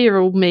hear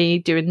all me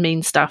doing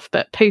mean stuff,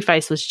 but Pooh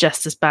Face was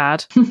just as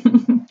bad.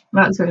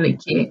 That's really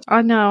cute.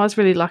 I know, I was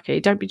really lucky.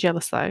 Don't be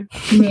jealous though.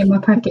 Me and my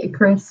packet of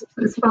crisps.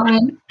 It's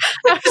fine.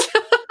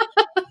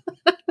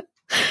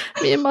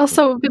 Me and my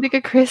salt and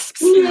vinegar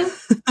crisps. Yeah.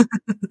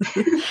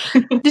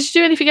 Did you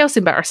do anything else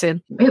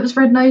embarrassing? It was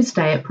Red Nose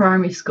Day at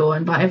primary school,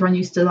 and like everyone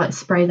used to like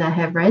spray their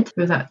hair red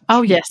with that.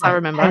 Oh yes, like, I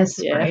remember.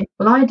 Hairspray. Yeah.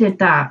 Well, I did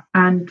that,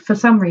 and for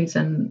some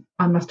reason,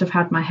 I must have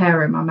had my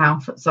hair in my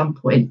mouth at some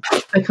point,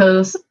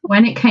 because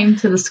when it came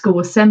to the school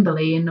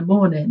assembly in the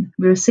morning,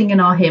 we were singing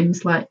our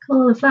hymns like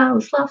 "Oh, the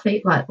flowers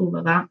fluffy," like all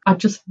of that. I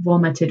just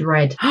vomited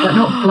red, but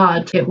not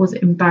blood. It was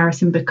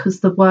embarrassing because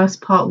the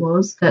worst part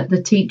was that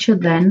the teacher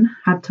then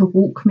had to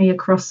walk me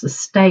across the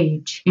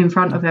stage in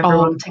front of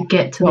everyone to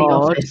get to the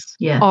office.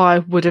 Yeah, I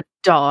would have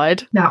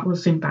died. that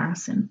was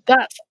embarrassing.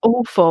 That's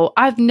awful.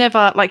 I've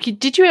never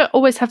did you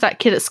always have that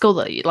kid at school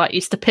that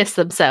used to piss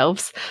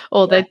themselves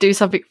or they'd do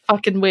something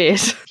fucking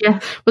weird? Yeah.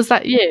 Was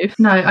that you?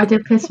 No, I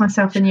did piss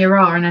myself in year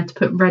R and had to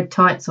put red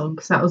tights on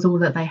because that was all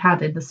that they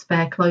had in the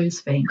spare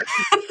clothes thing.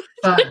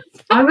 But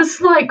I was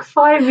like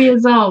 5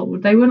 years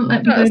old. They wouldn't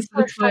let me go to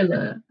the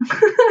toilet.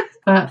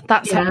 But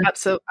that's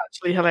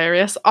actually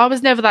hilarious. I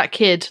was never that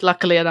kid,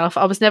 luckily enough.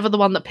 I was never the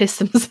one that pissed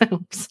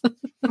themselves.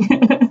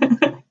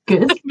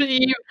 Good. But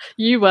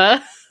you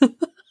were.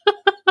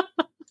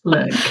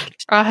 Look.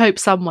 I hope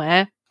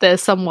somewhere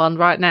there's someone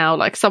right now,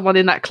 like someone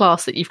in that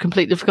class that you've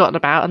completely forgotten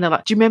about, and they're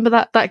like, do you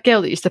remember that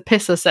girl that used to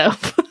piss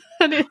herself?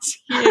 And it's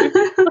you.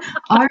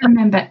 I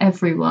remember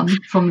everyone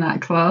from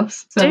that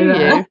class. So, do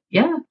you?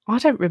 Yeah. I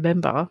don't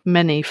remember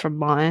many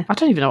from I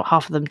don't even know what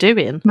half of them do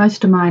in.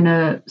 Most of mine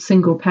are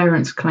single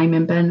parents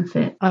claiming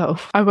benefit.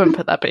 Oh, I won't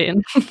put that bit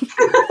in.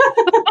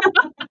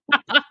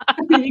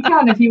 You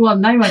can if you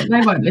want. They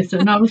won't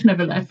listen. I was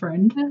never their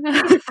friend.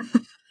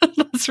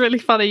 That's really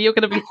funny. You're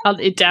going to be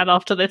hunted down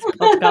after this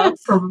podcast.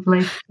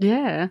 Probably.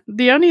 Yeah.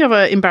 The only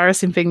other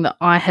embarrassing thing that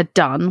I had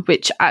done,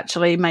 which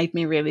actually made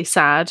me really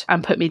sad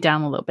and put me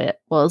down a little bit,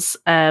 was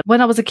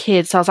when I was a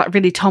kid, so I was like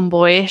really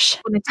tomboyish.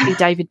 I wanted to be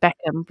David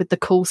Beckham with the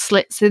cool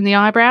slits in the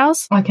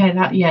eyebrows. Okay,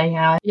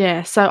 yeah.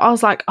 Yeah, so I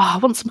was like, I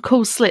want some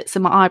cool slits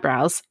in my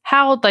eyebrows.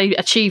 How they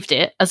achieved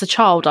it as a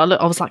child, I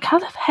was like, how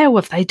the hell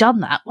have they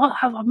done that?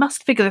 I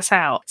must figure this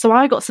out. So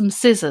I got some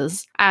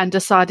scissors and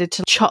decided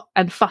to chop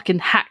and fucking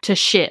hack to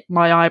shit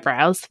my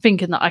eyebrows,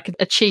 thinking that I could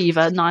achieve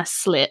a nice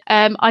slit.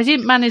 I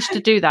didn't manage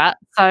to do that,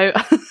 so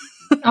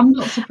I'm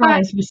not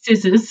surprised with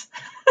scissors.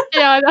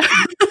 Yeah, I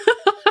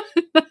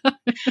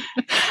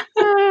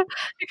know.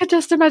 You could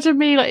just imagine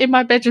me like in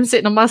my bedroom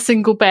sitting on my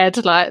single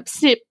bed, like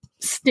snip,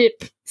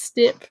 snip,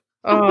 snip.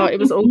 Oh, it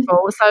was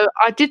awful. So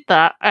I did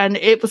that and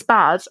it was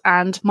bad.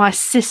 And my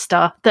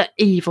sister, the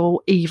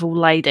evil, evil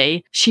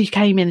lady, she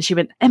came in and she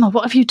went, Emma,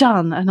 what have you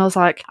done? And I was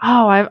like,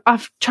 oh,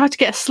 I've tried to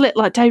get a slit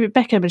like David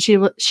Beckham.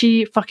 And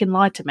she fucking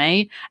lied to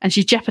me and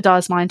she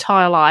jeopardized my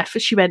entire life.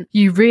 She went,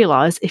 you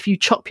realise if you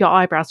chop your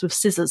eyebrows with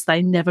scissors,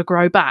 they never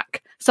grow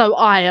back. So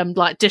I am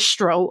like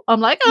distraught.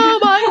 I'm like, oh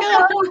my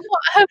God,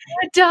 what have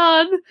I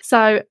done?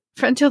 So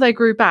until they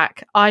grew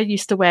back, I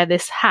used to wear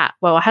this hat.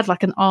 Well, I had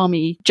like an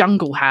army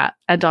jungle hat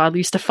and I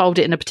used to fold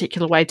it in a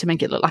particular way to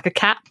make it look like a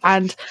cap.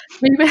 And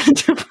we went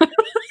to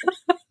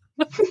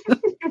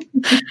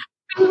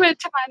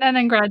my nan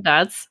and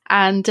granddad's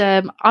and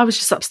I was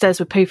just upstairs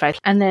with Pooh Face.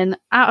 And then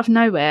out of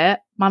nowhere,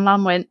 my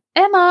mum went,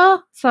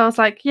 Emma. So I was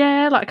like,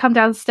 yeah, like come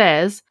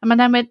downstairs. And my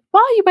nan went,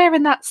 what are you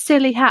wearing that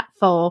silly hat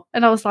for?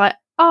 And I was like,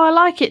 oh, I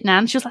like it,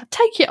 Nan. She was like,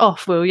 take it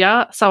off, will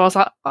ya? So I was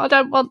like, I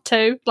don't want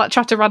to. Like,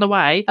 tried to run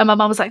away. And my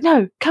mum was like,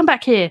 no, come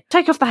back here.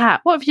 Take off the hat.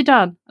 What have you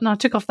done? And I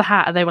took off the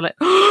hat and they were like,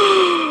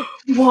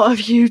 what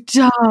have you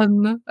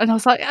done? And I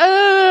was like,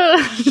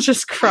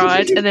 just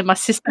cried. And then my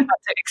sister had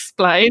to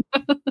explain.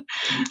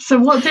 So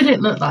what did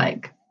it look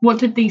like? What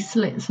did these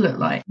slits look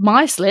like?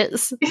 My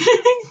slits?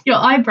 Your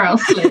eyebrow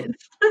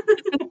slits.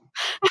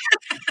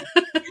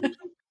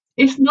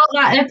 It's not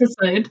that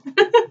episode.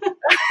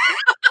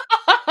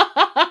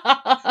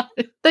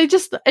 They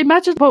just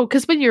imagine, well,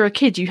 because when you're a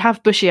kid, you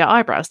have bushier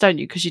eyebrows, don't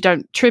you? Because you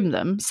don't trim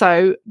them.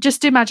 So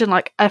just imagine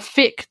like a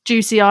thick,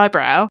 juicy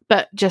eyebrow,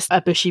 but just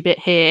a bushy bit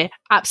here,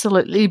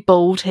 absolutely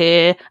bald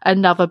here,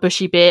 another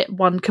bushy bit,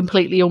 one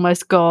completely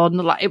almost gone.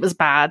 Like it was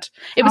bad.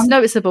 It was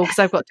noticeable because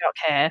I've got dark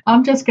hair.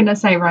 I'm just going to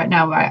say right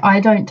now, right,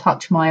 I don't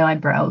touch my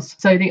eyebrows.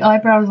 So the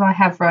eyebrows I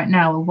have right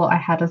now are what I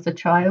had as a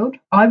child.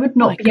 I would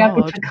not be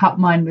able to cut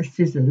mine with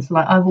scissors.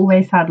 Like I've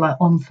always had like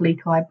on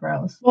fleek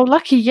eyebrows. Well,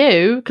 lucky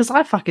you, because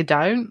I fucking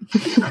don't.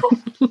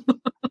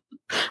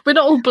 We're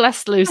not all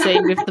blessed, Lucy,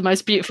 with the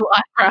most beautiful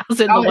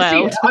eyebrows in the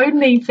world. It's the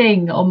only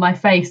thing on my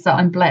face that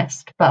I'm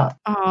blessed, but...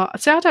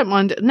 See, I don't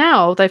mind.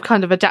 Now they've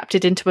kind of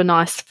adapted into a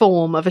nice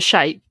form of a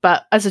shape,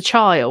 but as a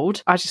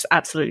child, I just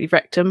absolutely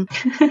wrecked them.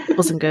 It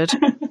wasn't good.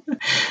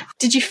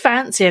 Did you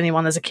fancy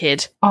anyone as a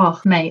kid? Oh,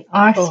 mate,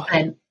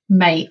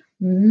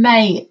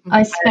 Mate,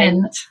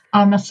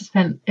 I must have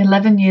spent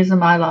 11 years of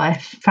my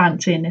life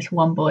fancying this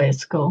one boy at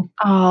school.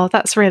 Oh,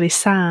 that's really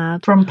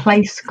sad. From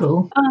play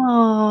school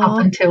up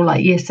until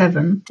like year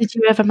 7. Did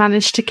you ever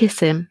manage to kiss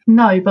him?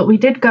 No, but we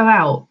did go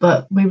out,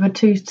 but we were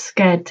too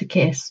scared to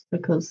kiss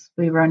because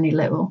we were only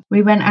little.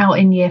 We went out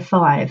in year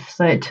 5,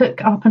 so it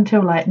took up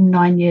until like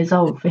 9 years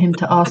old for him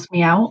to ask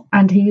me out.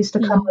 And he used to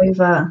come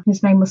over,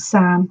 his name was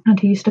Sam, and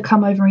he used to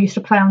come over and used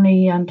to play on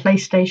the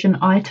PlayStation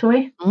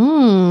iToy.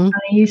 And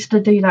he used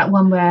to do that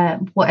one where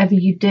whatever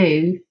you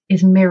do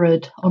is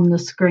mirrored on the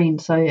screen,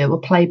 so it will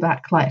play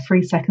back like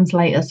 3 seconds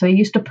later. So he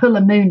used to pull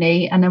a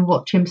Mooney and then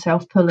watch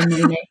himself pull a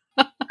Mooney.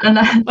 And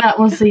that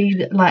was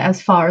the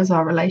as far as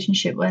our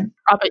relationship went.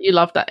 I bet you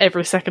loved that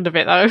every second of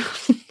it though.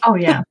 Oh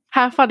yeah.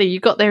 How funny, you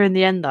got there in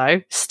the end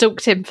though,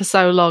 stalked him for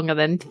so long and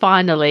then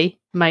finally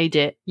made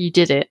it. You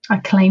did it. I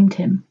claimed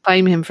him.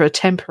 Claim him for a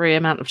temporary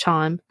amount of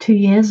time. 2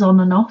 years on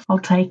and off, I'll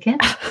take it.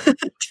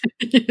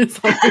 2 years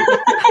on and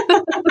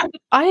off.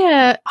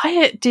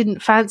 I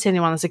didn't fancy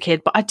anyone as a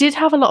kid, but I did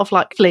have a lot of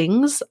like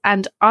flings,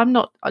 and I'm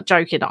not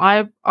joking.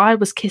 I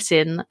was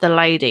kissing the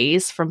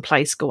ladies from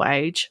play school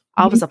age.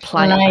 I was a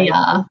player.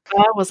 I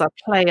was a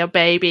player,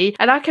 baby.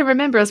 And I can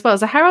remember as well.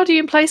 So how old are you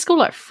in play school?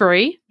 Like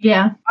 3?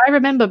 Yeah. I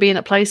remember being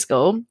at play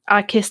school.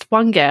 I kissed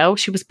one girl.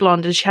 She was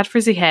blonde and she had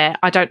frizzy hair.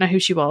 I don't know who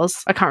she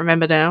was. I can't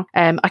remember now.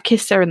 I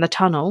kissed her in the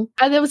tunnel.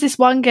 And there was this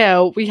one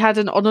girl. We had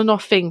an on and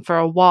off thing for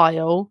a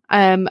while.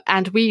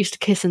 And we used to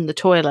kiss in the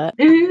toilet.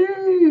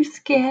 Ooh,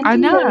 scary. I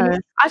know.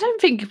 I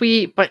don't think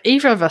but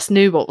either of us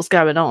knew what was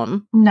going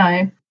on.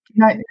 No. Do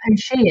you know who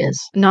she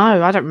is?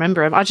 No, I don't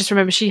remember him. I just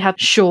remember she had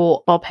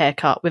short bob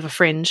haircut with a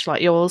fringe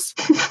like yours.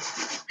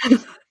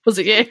 Was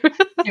it you?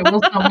 It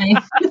was not me.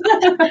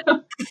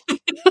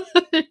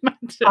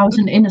 I was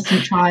an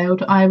innocent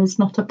child. I was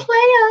not a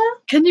player.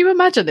 Can you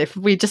imagine if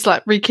we just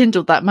like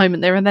rekindled that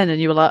moment there and then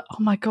and you were like,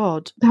 oh my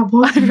God. That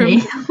was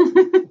me.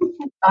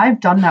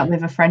 I've done that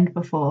with a friend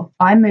before.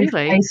 I moved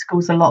play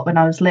schools a lot when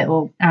I was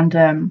little, and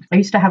I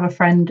used to have a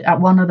friend at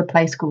one of the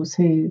play schools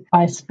who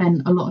I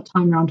spent a lot of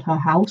time around her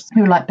house,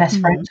 who were like best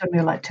friends when we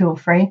were like 2 or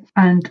 3.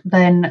 And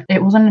then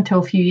it wasn't until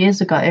a few years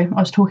ago, I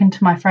was talking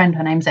to my friend,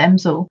 her name's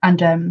Emzel,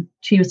 and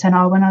she was saying,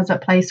 when I was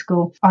at play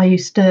school, I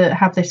used to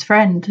have this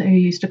friend who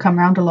used to come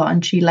around a lot,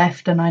 and she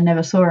left and I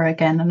never saw her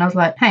again. And I was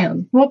like, hang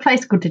on, what play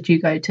school did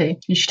you go to?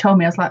 And she told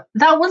me, I was like,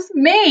 that was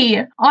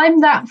me. I'm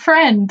that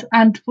friend.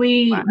 And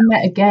we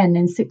met again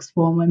in 6th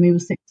form when we were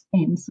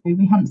 16. So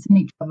we hadn't seen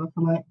each other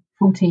for like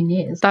 14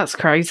 years. That's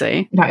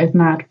crazy. That is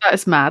mad. That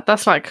is mad.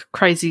 That's like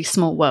crazy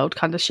small world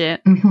kind of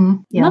shit. Mm-hmm.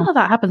 Yeah. None of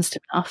that happens to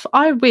me enough.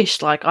 I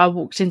wish like I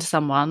walked into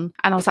someone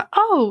and I was like,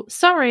 oh,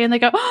 sorry. And they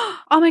go,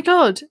 oh my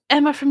God,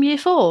 Emma from year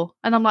 4.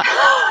 And I'm like,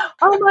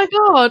 oh my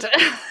God.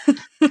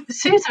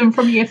 Susan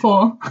from year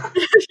 4.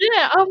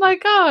 Yeah, oh my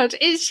God,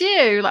 it's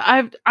you.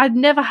 Like I'd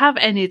never have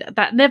any,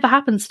 that never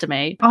happens to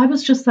me. I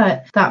was just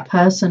that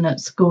person at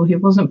school who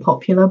wasn't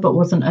popular but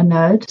wasn't a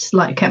nerd. Just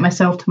like kept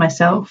myself to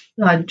myself.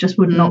 I just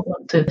would not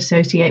want to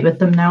associate with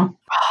them now.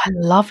 I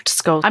loved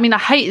school. I mean, I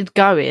hated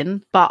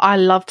going, but I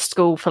loved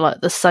school for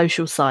like the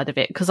social side of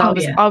it because I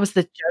was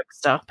the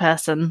jokester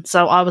person.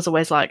 So I was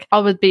always like, I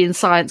would be in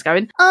science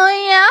going,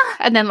 oh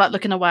yeah, and then like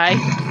looking away.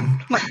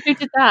 Like, who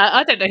did that?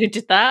 I don't know who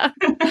did that.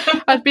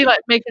 I'd be like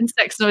making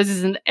sex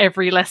noises in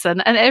every lesson,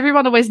 and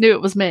everyone always knew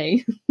it was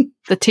me.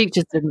 The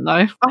teachers didn't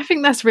know. I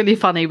think that's really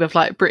funny with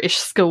like British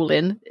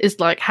schooling is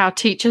like how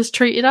teachers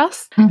treated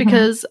us,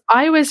 because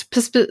I always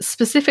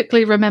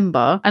specifically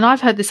remember, and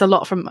I've heard this a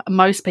lot from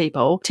most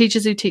people,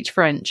 teachers who teach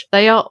French,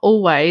 they are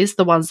always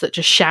the ones that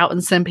just shout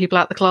and send people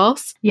out the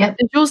class. Yeah.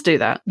 Did yours do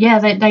that? Yeah,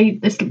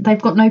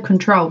 they've got no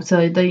control,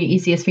 so the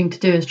easiest thing to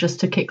do is just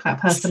to kick that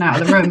person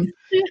out of the room.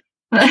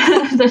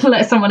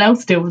 Let someone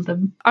else deal with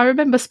them. I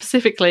remember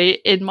specifically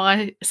in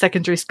my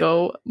secondary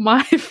school,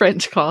 my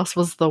French class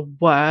was the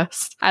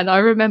worst. And I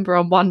remember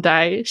on one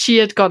day, she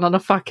had gone on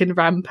a fucking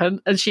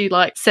rampant and she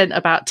like sent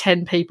about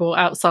 10 people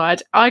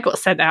outside. I got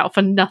sent out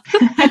for nothing.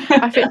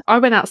 I think I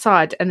went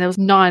outside and there was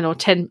 9 or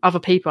 10 other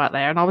people out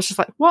there. And I was just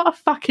like, what a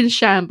fucking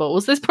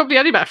shambles. There's probably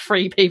only about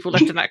 3 people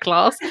left in that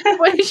class.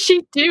 What is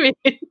she doing?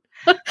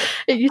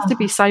 It used to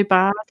be so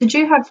bad. Did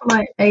you have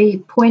like a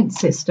point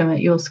system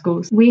at your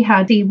schools? We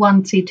had C1,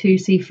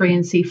 C2, C3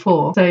 and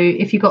C4. So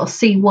if you got a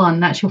C1,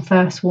 that's your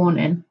first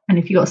warning. And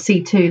if you got a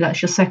C2,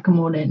 that's your second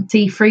warning.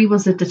 C3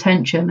 was a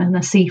detention and the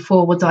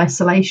C4 was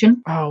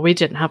isolation. Oh, we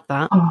didn't have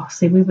that. Oh,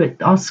 see,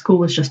 our school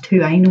was just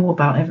too anal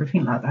about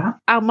everything like that.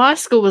 My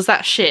school was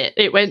that shit.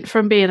 It went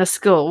from being a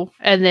school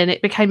and then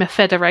it became a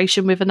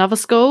federation with another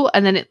school.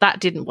 And then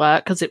that didn't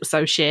work because it was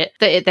so shit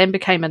that it then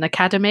became an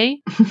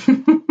academy.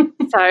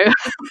 So,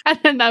 and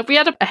then we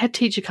had a head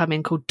teacher come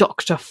in called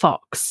Dr.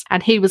 Fox,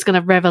 and he was going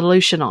to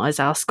revolutionise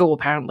our school,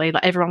 apparently.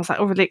 Like, everyone was like,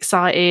 really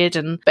excited,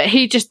 but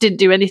he just didn't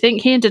do anything.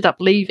 He ended up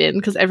leaving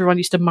because everyone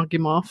used to mug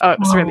him off. Oh, it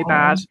was really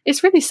bad.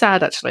 It's really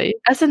sad, actually.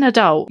 As an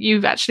adult,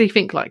 you actually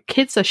think, like,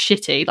 kids are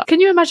shitty. Like,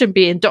 can you imagine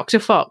being Dr.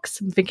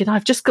 Fox and thinking,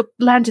 I've just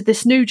landed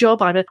this new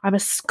job. I'm a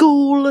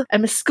school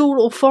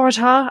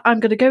authority. I'm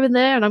going to go in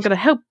there and I'm going to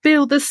help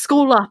build this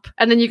school up.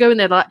 And then you go in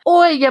there like,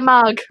 oi, you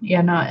mug.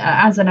 Yeah, no,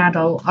 as an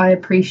adult, I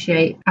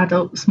appreciate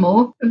adults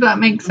more, if that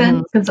makes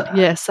sense. Because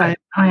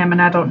I am an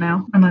adult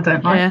now and I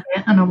don't like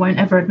it, and I won't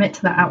ever admit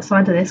to that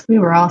outside of this. We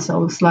were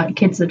arseholes. Like,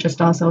 kids are just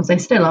arseholes. They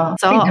still are.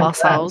 They are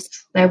arseholes.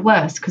 They're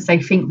worse because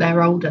they think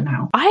they're older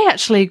now. I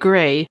actually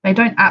agree. They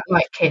don't act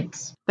like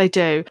kids. They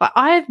do. Like,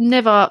 I've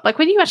never, like,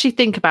 when you actually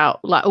think about,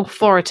 like,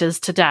 authorities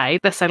today,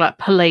 let's say, like,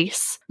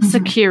 police,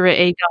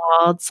 security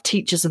guards,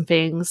 teachers and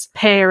things,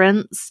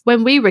 parents,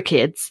 when we were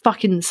kids,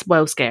 fucking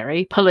well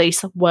scary.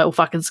 Police, well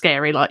fucking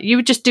scary. Like, you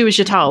would just do as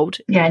you're told.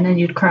 Yeah, and then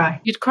you'd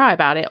cry. You'd cry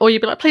about it. Or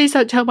you'd be like, please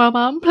don't tell my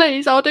mum.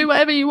 Please, I'll do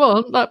whatever you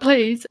want. Like,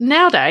 please.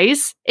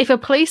 Nowadays, if a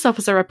police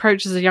officer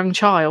approaches a young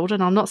child,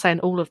 and I'm not saying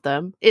all of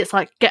them, it's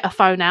like, get a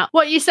phone out.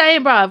 What are you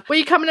saying, bruv? What are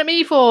you coming at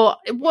me for?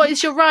 What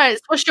is your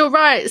rights? What's your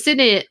rights in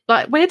it?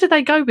 Like, where do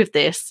they go with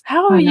this?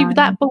 How are you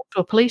that bold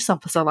to a police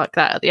officer like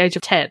that at the age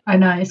of 10? I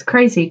know, it's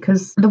crazy,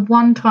 because the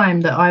one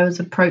time that I was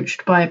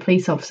approached by a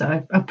police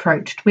officer,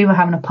 we were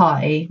having a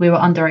party, we were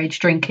underage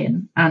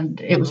drinking, and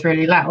it was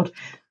really loud.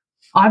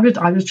 I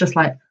was just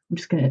like, I'm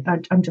just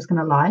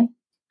gonna lie.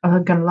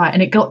 I'm gonna lie.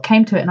 And it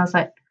came to it, and I was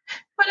like,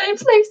 my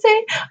name's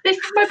Lucy. This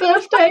is my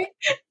birthday.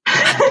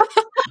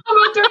 I'm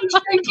underage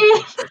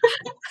drinking.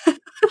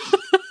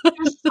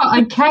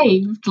 I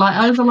caved. Like,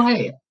 I was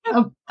like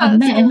a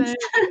mess.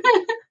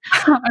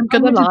 I'm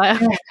gonna lie.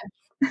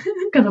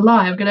 I'm gonna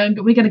lie.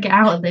 We're gonna get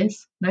out of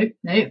this. Nope.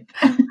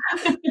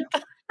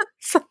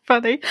 So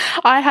funny.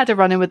 I had a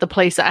run-in with the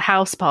police at a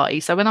house party.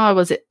 So when I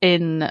was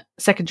in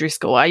secondary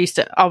school, I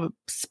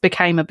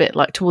became a bit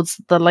like towards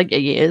the later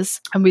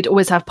years, and we'd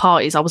always have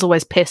parties. I was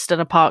always pissed in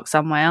a park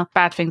somewhere.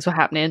 Bad things were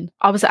happening.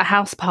 I was at a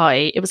house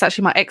party. It was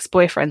actually my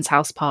ex-boyfriend's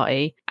house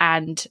party,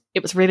 and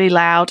it was really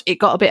loud. It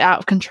got a bit out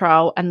of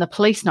control, and the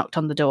police knocked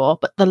on the door,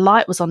 but the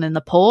light was on in the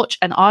porch,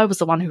 and I was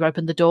the one who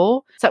opened the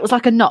door. So it was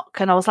like a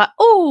knock, and I was like,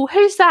 oh,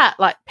 who's that?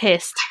 Like,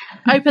 pissed.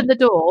 Opened the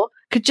door.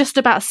 Could just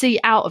about see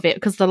out of it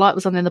because the light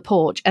was on in the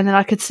porch, and then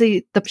I could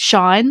see the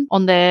shine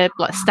on their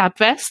like stab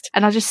vest,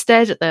 and I just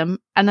stared at them,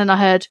 and then I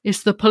heard,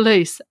 it's the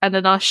police, and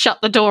then I shut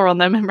the door on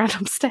them and ran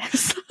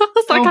upstairs. I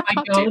was like, I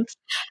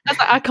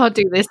can't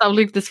do this. I'll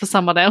leave this for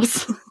someone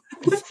else.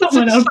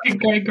 Someone else can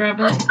go grab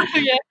it.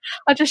 Yeah,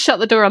 I just shut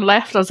the door and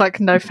left. I was like,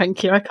 no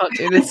thank you, I can't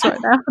do this right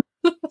now.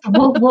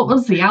 What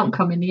was the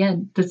outcome in the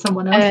end? Did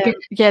someone else get it?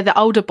 Yeah, the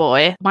older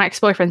boy, my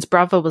ex-boyfriend's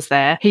brother, was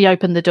there. He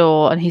opened the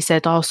door and he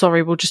said, oh,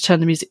 sorry, we'll just turn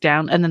the music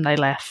down, and then they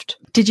left.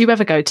 Did you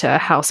ever go to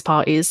house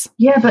parties?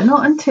 Yeah, but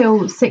not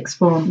until sixth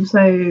form.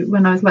 So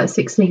when I was like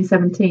 16,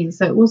 17.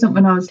 So it wasn't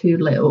when I was too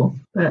little.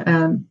 But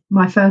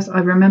I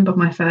remember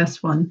my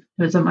first one.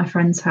 It was at my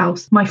friend's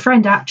house. My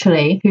friend,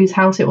 actually, whose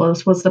house it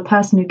was the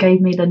person who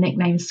gave me the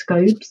nickname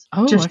Scobes.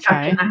 Oh, just okay.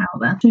 chucking that out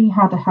there. She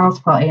had a house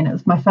party, and it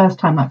was my first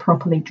time like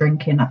properly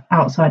drinking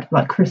outside of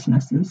like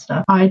Christmas and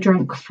stuff. I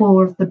drank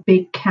 4 of the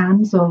big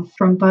cans of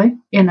Strongbow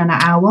in an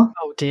hour.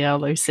 Oh dear,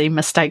 Lucy,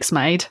 mistakes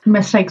made.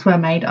 Mistakes were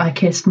made. I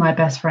kissed my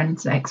best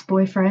friend's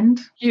ex-boyfriend.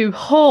 You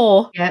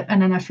whore. Yeah,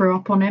 and then I threw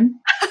up on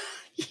him.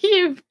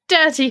 You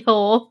dirty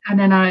whore. And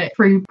then I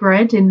threw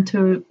bread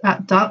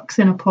at ducks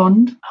in a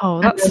pond.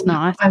 Oh, that's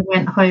nice. I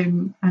went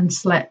home and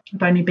slept.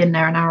 I'd only been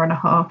there an hour and a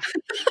half.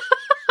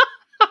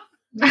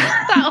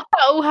 That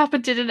all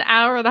happened in an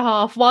hour and a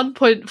half,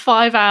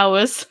 1.5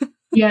 hours.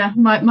 Yeah,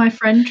 my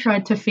friend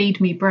tried to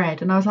feed me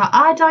bread, and I was like,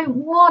 I don't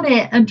want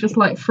it, and just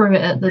like threw it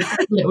at the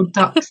little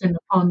ducks in the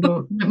pond.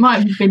 Or it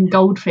might have been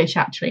goldfish,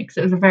 actually, because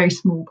it was a very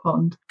small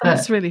pond.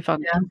 That's really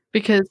fun. Yeah.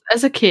 Because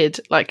as a kid,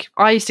 like,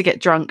 I used to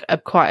get drunk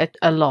quite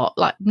a lot,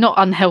 like not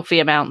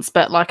unhealthy amounts,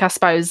 but like I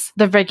suppose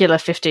the regular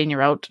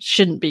 15-year-old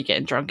shouldn't be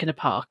getting drunk in a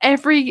park.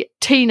 Every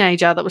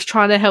teenager that was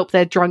trying to help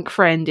their drunk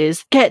friend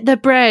is, get the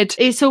bread.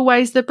 It's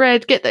always the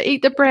bread.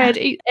 Eat the bread.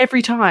 Eat.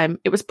 Every time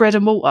it was bread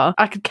and water.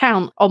 I could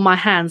count on my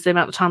hands the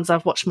amount of times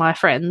I've watched my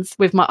friends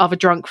with my other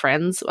drunk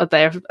friends,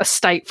 they're a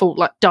state full,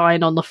 like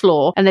dying on the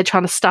floor, and they're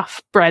trying to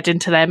stuff bread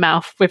into their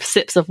mouth with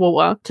sips of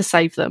water to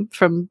save them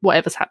from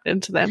whatever's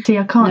happening to them. See,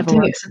 I can't do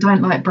it because I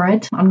don't like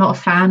bread. I'm not a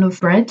fan of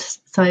bread.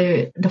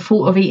 So the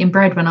thought of eating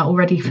bread when I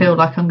already feel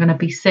like I'm going to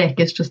be sick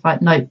is just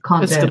like, nope,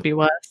 can't do it. It's going to be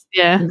worse.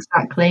 Yeah.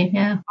 Exactly.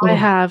 Yeah.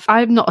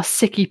 I'm not a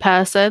sicky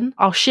person.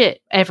 I'll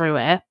shit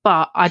everywhere,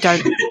 but I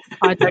don't be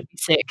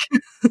sick.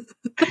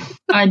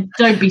 I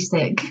don't be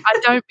sick. I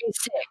don't be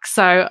sick.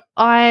 So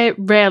I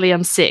rarely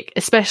am sick,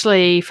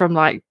 especially from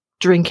like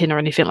drinking or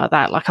anything like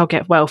that. Like, I'll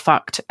get well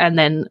fucked and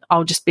then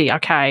I'll just be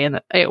okay and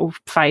it'll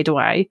fade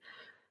away.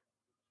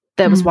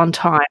 There was one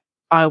time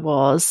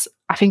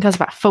I think I was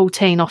about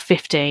 14 or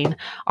 15.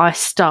 I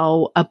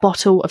stole a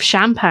bottle of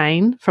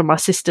champagne from my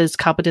sister's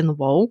cupboard in the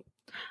wall.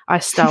 I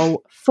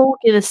stole 4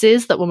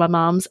 Guinnesses that were my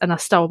mum's, and I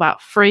stole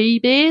about 3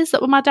 beers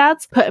that were my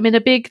dad's, put them in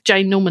a big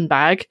Jane Norman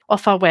bag.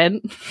 Off I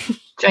went.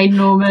 Jane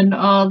Norman,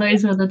 oh,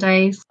 those were the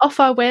days.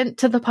 Off I went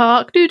to the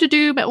park,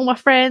 met all my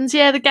friends,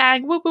 the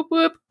gang, whoop, whoop,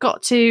 whoop.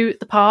 Got to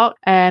the park,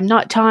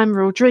 night time,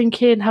 we're all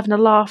drinking, having a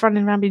laugh,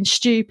 running around being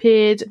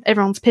stupid,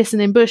 everyone's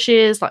pissing in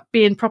bushes, like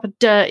being proper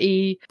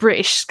dirty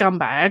British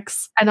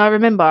scumbags. And I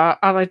remember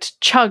I'd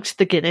chugged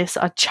the Guinness,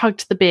 I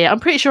chugged the beer, I'm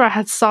pretty sure I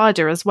had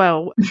cider as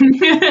well.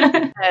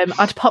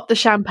 I'd popped the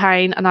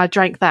champagne and I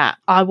drank that.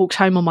 I walked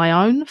home on my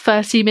own,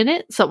 30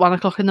 minutes at 1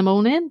 o'clock in the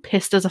morning,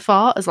 pissed as a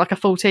fart as like a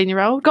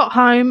 14-year-old. Got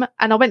home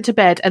and I went to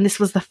bed, and this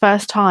was the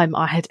first time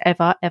I had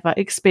ever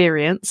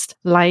experienced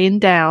laying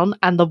down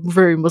and the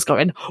room was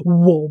going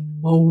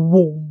whoom,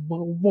 whoom,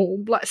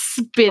 whoom, like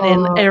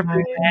spinning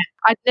everywhere.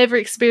 I'd never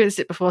experienced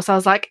it before, so I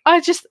was like,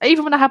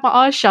 even when I had my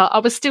eyes shut, I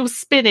was still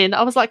spinning.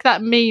 I was like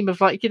that meme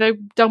of like,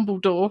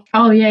 Dumbledore.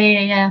 Oh,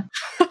 yeah.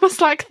 I was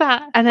like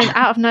that. And then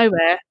out of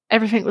nowhere,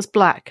 everything was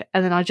black.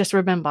 And then I just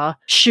remember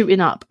shooting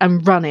up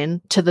and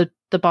running to the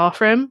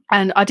bathroom,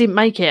 and I didn't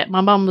make it.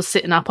 My mum was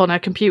sitting up on her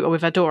computer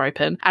with her door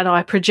open, and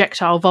I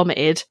projectile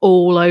vomited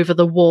all over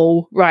the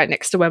wall right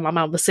next to where my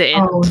mum was sitting.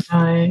 Oh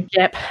no.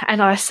 Yep.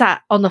 And I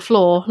sat on the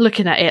floor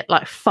looking at it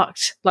like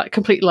fucked, like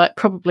completely, like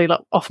probably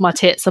like off my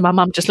tits, and my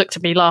mum just looked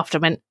at me, laughed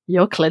and went,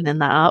 "You're cleaning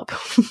that up."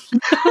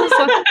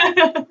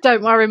 Like,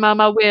 "Don't worry,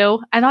 Mum, I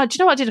will." And I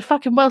did a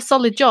fucking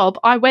solid job.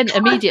 I went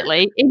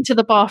immediately into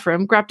the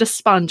bathroom, grabbed a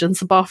sponge and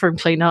some bathroom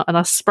cleaner, and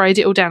I sprayed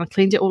it all down and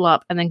cleaned it all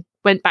up, and then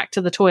went back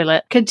to the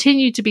toilet,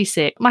 continued to be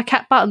sick. My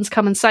cat Buttons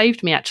come and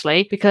saved me,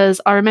 actually, because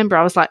I remember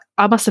I was like,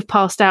 I must have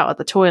passed out at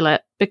the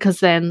toilet,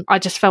 because then I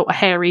just felt a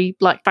hairy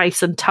like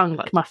face and tongue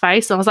like my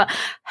face, and I was like,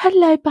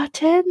 "Hello,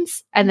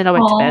 Buttons," and then I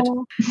went to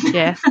bed.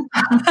 Yeah.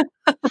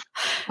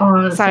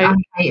 So I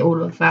hate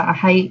all of that. I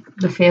hate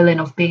the feeling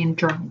of being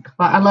drunk.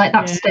 Like I like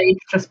that stage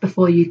just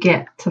before you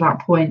get to that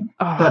point.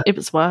 But it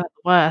was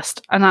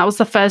worst, and that was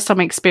the first time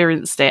I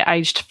experienced it.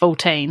 Aged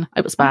 14,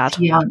 it was bad.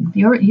 Young.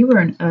 You were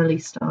an early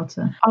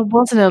starter. I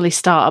was an early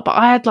starter, but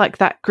I had like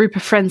that group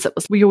of friends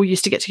we all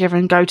used to get together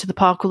and go to the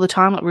park all the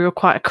time. Like we were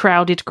quite a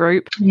crowded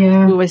group.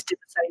 Yeah, we always did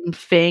the same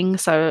thing.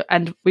 So,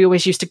 and we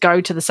always used to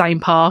go to the same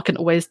park and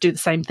always do the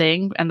same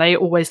thing. And they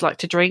always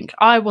liked to drink.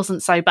 I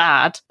wasn't so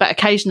bad, but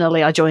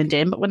occasionally I joined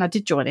in. But when I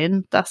did join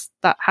in, that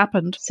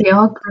happened. See,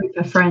 our group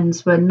of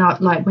friends were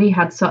not like, we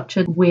had such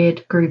a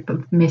weird group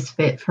of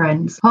misfit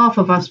friends. Half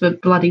of us were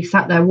bloody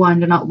sat there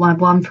winding up my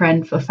one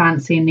friend for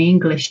fancying the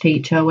English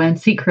teacher, when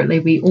secretly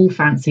we all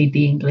fancied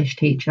the English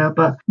teacher,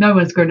 but no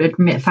one's going to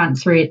admit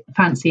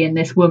fancying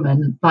this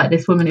woman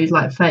who's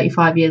like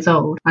 35 years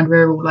old and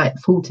we're all like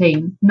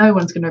 14. No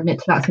one's going to admit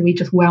to that, so we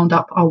just wound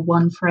up our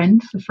one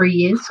friend for 3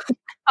 years.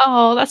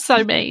 Oh, that's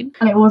so mean.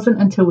 And it wasn't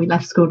until we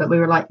left school that we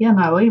were like, yeah,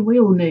 no, we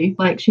all knew.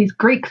 Like, she's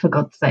Greek, for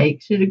God's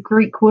sake. She's a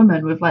Greek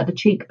woman with like the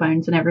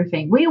cheekbones and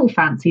everything. We all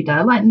fancied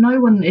her. Like, no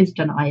one is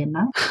denying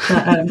that.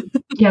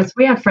 But yes,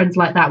 we had friends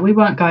like that. We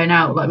weren't going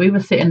out. Like, we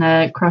were sitting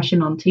there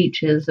crushing on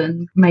teachers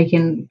and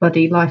making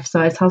bloody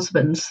life-size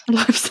husbands.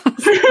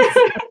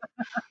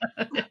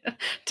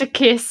 To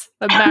kiss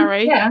and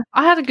marry. Yeah.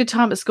 I had a good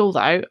time at school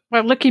though.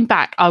 Well, looking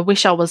back, I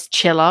wish I was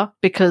chiller,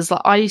 because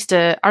like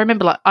I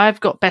remember like I've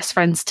got best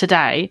friends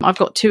today. I've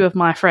got 2 of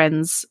my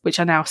friends, which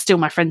are now still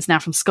my friends now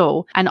from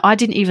school, and I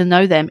didn't even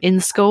know them in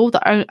school.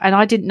 And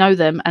I didn't know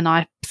them, and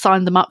I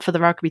signed them up for the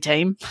rugby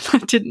team. I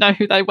didn't know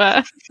who they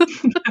were,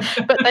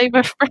 but they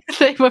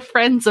were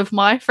friends of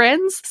my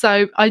friends,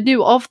 so I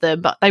knew of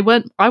them, but I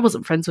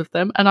wasn't friends with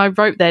them, and I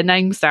wrote their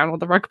names down on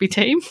the rugby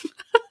team.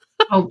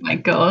 Oh my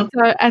God.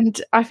 So, and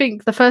I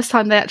think the first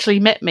time they actually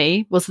met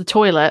me was the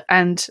toilet,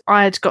 and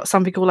I had got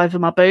something all over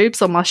my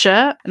boobs on my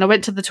shirt, and I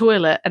went to the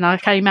toilet and I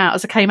came out.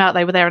 As I came out,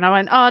 they were there, and I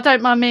went, "Oh,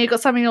 don't mind me, I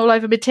got something all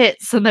over my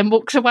tits," and then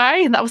walked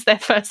away, and that was their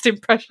first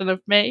impression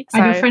of me. So,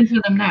 are you friends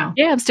with them now?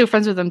 Yeah, I'm still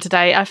friends with them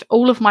today.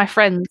 All of my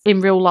friends in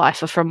real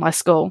life are from my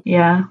school.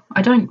 Yeah,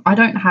 I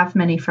don't have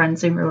many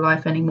friends in real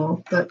life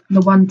anymore, but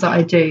the ones that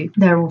I do,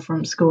 they're all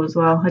from school as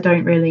well.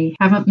 I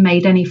haven't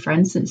made any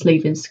friends since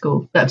leaving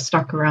school that have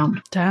stuck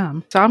around. Damn.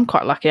 So I'm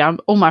quite lucky.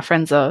 All my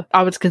friends I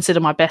would consider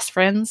my best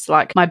friends.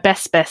 Like my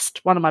best,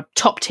 one of my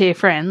top tier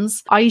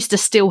friends. I used to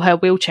steal her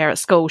wheelchair at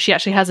school. She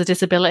actually has a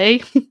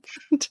disability.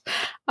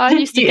 I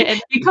used to get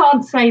in. You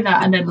can't say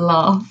that and then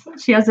laugh.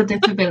 She has a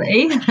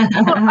disability.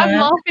 I'm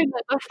laughing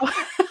at the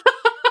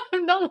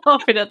I'm not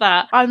laughing at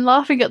that. I'm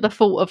laughing at the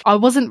thought of I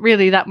wasn't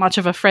really that much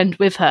of a friend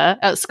with her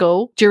at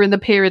school during the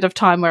period of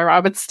time where I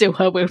would steal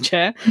her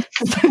wheelchair.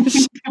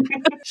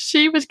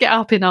 She would get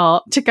up in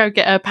art to go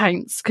get her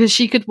paints because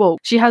she could walk.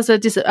 She has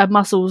a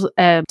muscles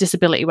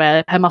disability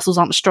where her muscles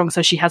aren't strong,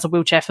 so she has a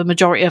wheelchair for the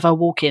majority of her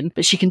walking,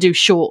 but she can do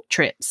short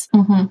trips.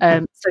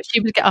 Mm-hmm. So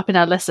she would get up in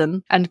her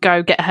lesson and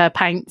go get her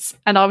paints,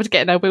 and I would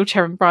get in her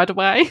wheelchair and ride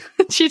away.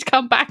 She'd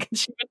come back and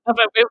she wouldn't have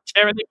her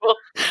wheelchair anymore.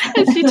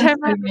 And she'd turn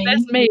around and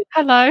there's me.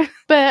 Hello.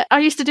 But I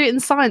used to do it in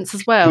science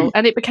as well,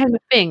 and it became a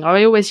thing.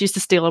 I always used to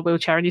steal a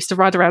wheelchair and used to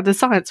ride around in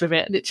science with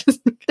it, and it just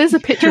there's a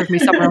picture of me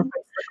somewhere on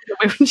Facebook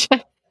with a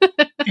wheelchair.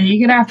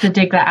 You're gonna have to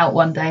dig that out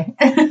one day.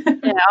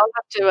 Yeah, I'll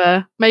have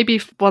to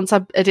maybe once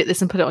I edit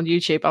this and put it on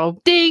YouTube,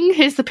 I'll ding,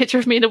 here's the picture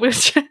of me in a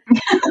wheelchair.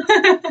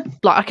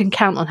 Like, I can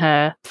count on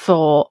her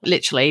for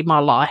literally my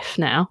life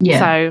now. Yeah.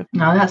 So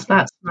no, that's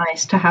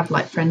nice to have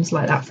like friends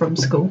like that from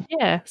school.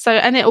 Yeah. So,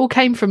 and it all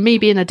came from me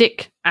being a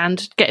dick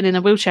and getting in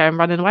a wheelchair and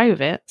running away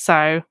with it.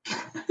 So,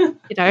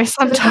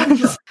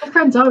 sometimes the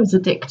friends I was a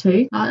dick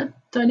to, I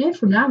don't hear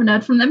from them. I haven't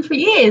heard from them for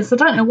years. I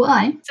don't know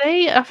why.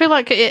 See, I feel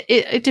like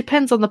it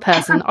depends on the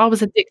person. I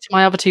was a dick to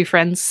my other two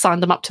friends,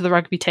 signed them up to the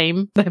rugby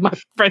team. They're my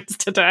friends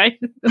today.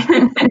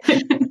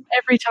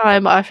 Every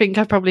time I think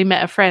I've probably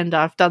met a friend,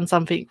 I've done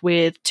something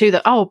weird to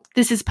them. Oh,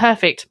 this is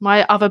perfect.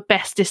 My other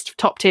bestest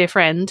top tier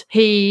friend,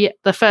 the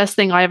first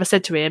thing I ever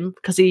said to him,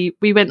 because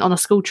we went on a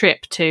school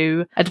trip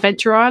to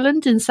Adventure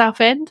Island in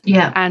Southend.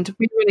 Yeah. And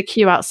we were in a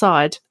queue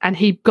outside and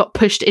he got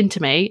pushed into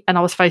me and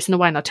I was facing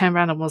away and I turned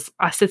around and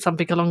I said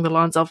something along the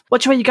lines of,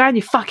 "Watch where you're going,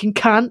 you fucking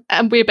cunt."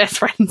 And we're best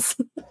friends.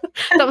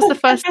 That was the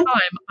first time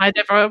I'd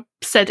ever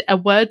said a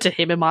word to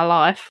him in my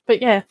life.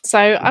 But yeah, so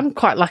I'm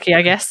quite lucky,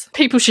 I guess.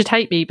 People should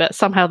hate me, but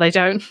somehow they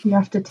don't. You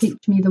have to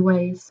teach me the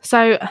ways.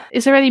 So,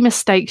 is there any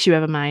mistakes you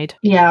ever made?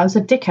 Yeah, I was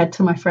a dickhead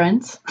to my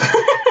friends.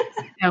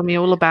 Tell me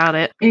all about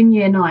it. In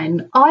year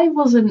 9, I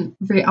wasn't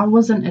a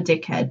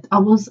dickhead. I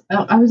was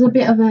a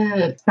bit of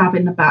a stab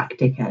in the back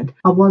dickhead.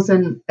 I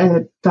wasn't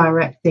a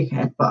direct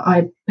dickhead, but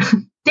I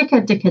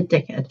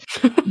dickhead.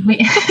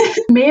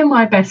 Me and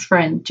my best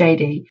friend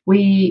JD,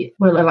 we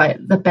were like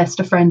the best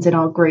of friends in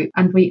our group,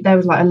 and there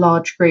was like a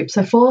large group.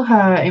 So for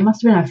her, it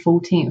must have been her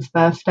 14th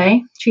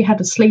birthday. She had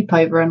a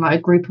sleepover, and like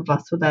a group of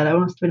us were there. There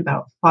must have been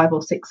about 5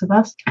 or 6 of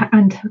us.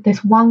 And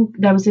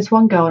there was this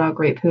one girl in our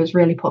group who was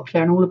really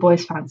popular, and all the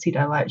boys fancied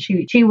her. Like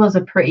she was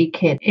a pretty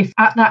kid. If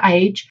at that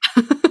age.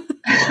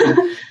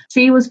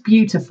 She was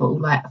beautiful.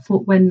 Like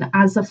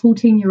as a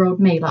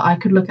 14-year-old me, like I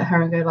could look at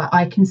her and go like,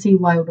 I can see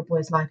why all the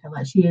boys like her.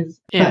 Like she is.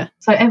 Yeah.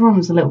 So everyone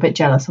was a little bit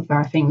jealous of her.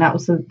 I think I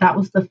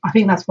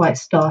think that's why it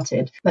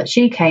started. But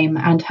she came,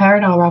 and her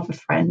and our other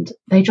friend,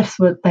 they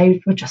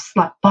were just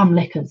like bum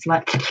lickers,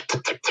 like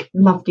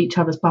loved each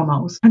other's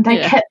bumholes, and they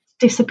kept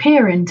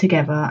disappearing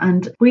together.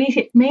 And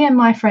me and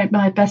my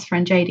best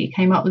friend JD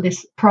came up with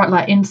this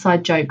like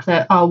inside joke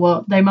that, oh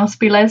well, they must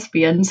be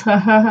lesbians,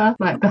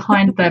 like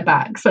behind their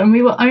backs, and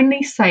we were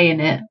only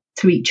saying it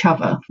to each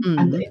other,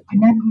 and we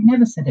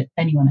never said it to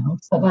anyone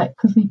else. But like,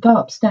 because we'd go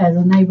upstairs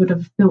and they would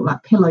have built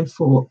like pillow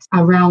forts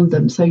around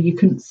them so you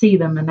couldn't see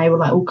them, and they were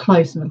like all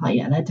close, and we're like,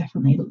 yeah, they're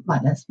definitely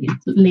like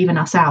lesbians, leaving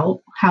us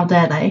out. How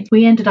dare they?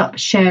 We ended up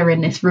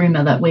sharing this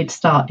rumor that we'd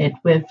started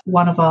with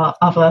one of our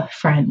other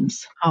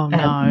friends. Oh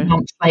no!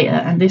 Months later,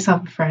 and this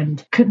other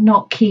friend could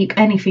not keep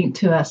anything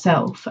to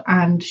herself,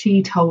 and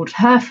she told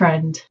her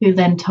friend, who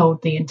then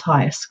told the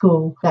entire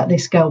school that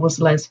this girl was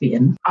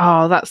lesbian.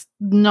 Oh, that's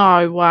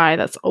no way.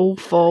 That's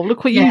awful.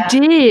 Look what you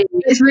did.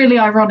 It's really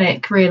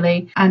ironic,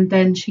 really. And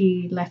then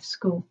she left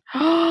school.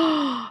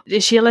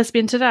 Is she a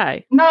lesbian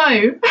today?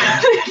 No.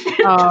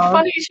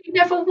 Funny, she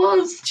never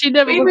was. She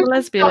never was a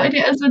lesbian. We started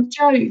it as a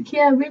joke.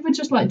 Yeah, we were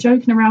just like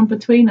joking around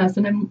between us,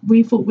 and then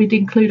we thought we'd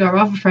include our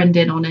other friend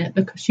in on it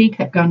because she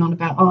kept going on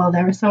about, oh,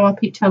 they're so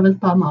up each other's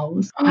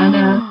bumholes.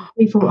 And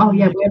we thought, oh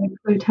yeah, we'll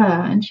include her.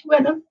 And she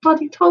went and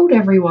bloody told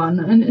everyone.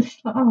 And it's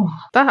like, oh.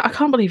 I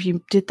can't believe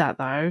you did that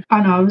though.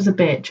 I know, I was a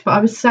bitch, but I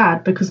was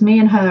sad because me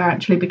and her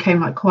actually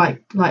became like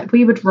quite, like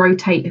we would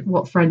rotate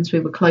what friends we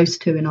were close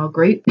to in our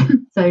group.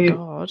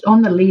 So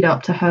on the lead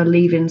up to her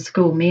leaving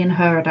school, me and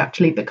her had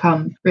actually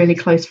become really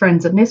close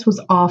friends. And this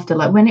was after,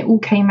 like, when it all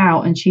came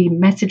out, and she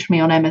messaged me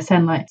on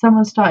MSN, like,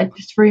 someone started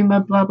this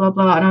rumour, blah, blah,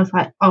 blah. And I was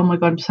like, oh my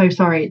God, I'm so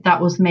sorry.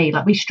 That was me.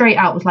 Like, we straight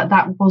out was like,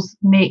 that was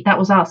me. That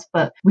was us.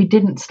 But we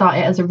didn't start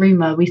it as a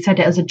rumour. We said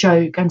it as a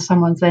joke, and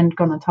someone's then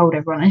gone and told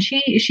everyone. And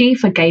she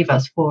forgave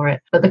us for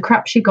it. But the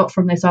crap she got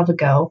from this other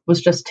girl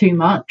was just too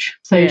much.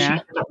 So she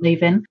ended up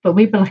leaving. But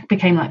we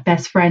became like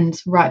best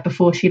friends right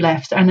before she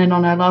left. And then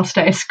on her last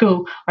day of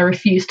school, I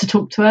refused to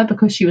talk to her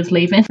because she was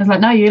leaving. I was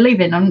like, no, you're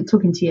leaving. I'm not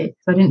talking to you.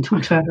 So I didn't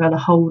talk to her for the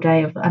whole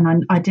day.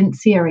 And I didn't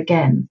see her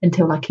again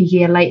until like a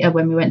year later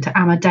when we went to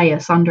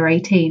Amadeus under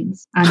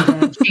 18s.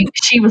 And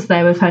she was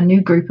there with her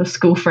new group of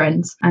school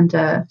friends. And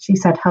she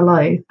said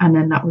hello. And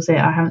then that was it.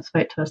 I haven't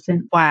spoke to her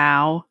since.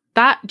 Wow.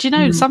 Do you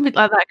know, something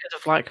like that could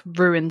have like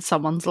ruined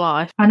someone's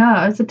life. I know,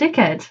 I was a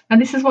dickhead. And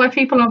this is why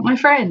people aren't my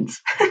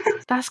friends.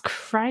 That's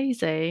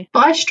crazy.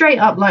 But I straight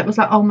up was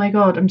like, oh my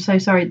God, I'm so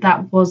sorry.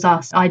 That was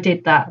us. I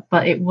did that.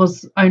 But it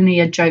was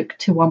only a joke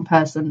to one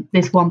person.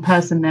 This one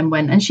person then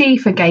went, and she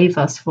forgave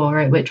us for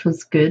it, which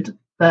was good.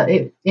 But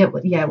it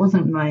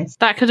wasn't nice.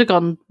 That could have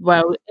gone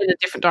well in a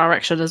different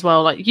direction as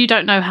well. Like, you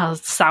don't know how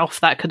south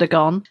that could have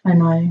gone. I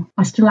know.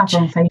 I still have her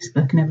on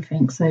Facebook and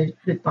everything. So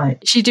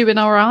like, is she doing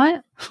all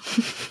right?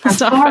 As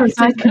far as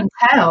I can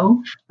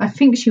tell, I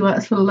think she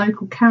works for the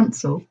local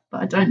council,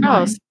 but I don't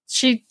know. Oh,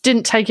 she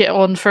didn't take it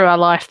on through her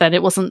life then.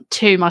 It wasn't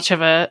too much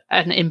of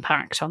an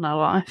impact on her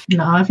life.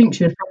 No, I think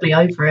she was probably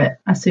over it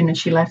as soon as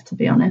she left, to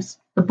be honest.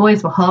 The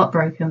boys were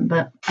heartbroken,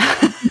 but...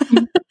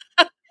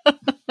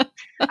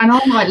 And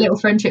our like little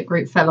friendship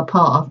group fell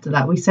apart after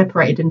that. We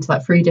separated into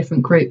like 3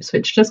 different groups,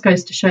 which just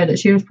goes to show that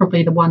she was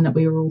probably the one that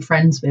we were all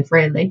friends with,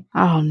 really.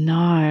 Oh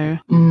no.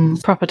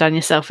 Proper done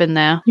yourself in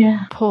there.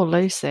 Yeah. Poor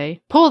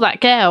Lucy. Poor that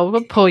girl.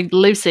 Poor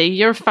Lucy.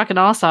 You're a fucking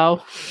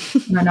arsehole.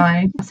 I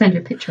know. I'll send you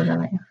a picture of her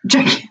later.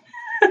 Joking.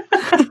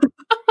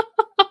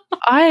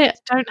 I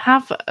don't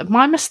have,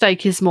 my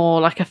mistake is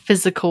more like a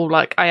physical,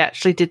 like I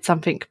actually did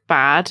something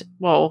bad,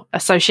 well,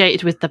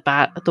 associated with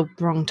the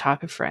wrong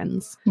type of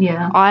friends.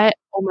 Yeah. I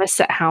almost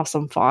set a house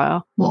on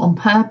fire. What, on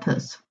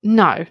purpose?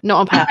 No, not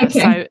on purpose.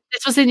 Okay. So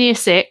this was in year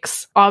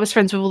 6. I was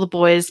friends with all the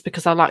boys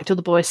because I liked all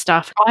the boys'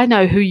 stuff. I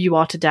know who you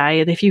are today,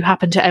 and if you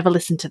happen to ever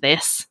listen to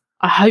this,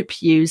 I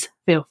hope yous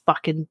feel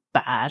fucking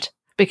bad.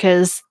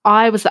 Because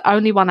I was the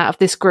only one out of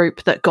this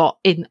group that got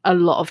in a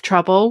lot of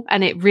trouble,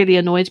 and it really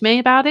annoyed me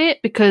about it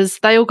because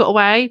they all got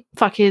away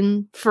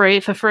fucking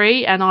for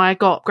free, and I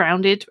got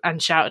grounded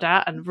and shouted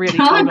at and really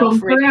told I got off.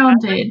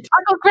 grounded.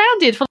 I got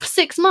grounded for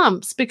 6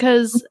 months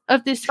because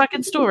of this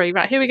fucking story.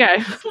 Right, here we go.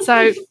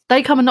 So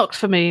they come and knocked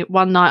for me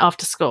one night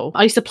after school.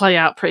 I used to play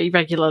out pretty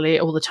regularly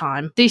all the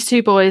time. These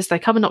 2 boys, they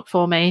come and knock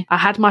for me. I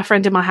had my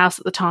friend in my house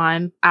at the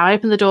time. I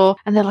opened the door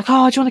and they're like,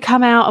 oh, do you want to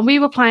come out? And we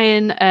were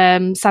playing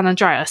San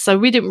Andreas, so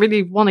we didn't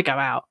really want to go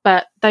out,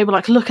 but they were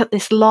like, look at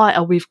this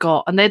lighter we've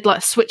got, and they'd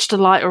like switched the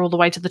lighter all the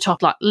way to the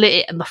top, like lit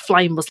it, and the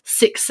flame was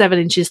 6-7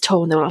 inches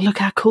tall, and they were like, look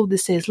how cool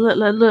this is, look.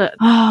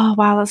 Oh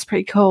wow, that's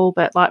pretty cool,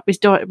 but like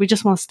we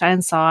just want to stay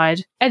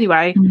inside.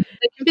 Anyway,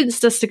 they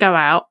convinced us to go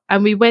out,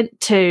 and we went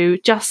to,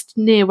 just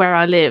near where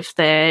I live,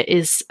 there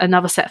is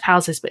another set of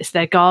houses, but it's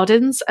their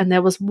gardens, and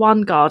there was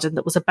one garden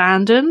that was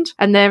abandoned,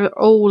 and they're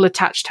all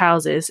attached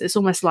houses. It's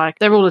almost like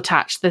they're all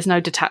attached, there's no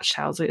detached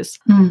houses.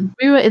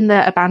 We were in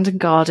their abandoned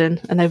garden,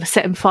 and they were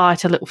setting fire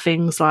to little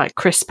things like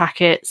crisp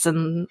packets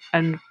and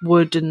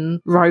wood and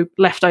rope,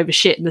 leftover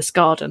shit in this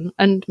garden.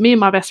 And me and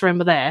my best friend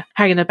were there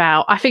hanging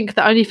about. I think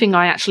the only thing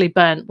I actually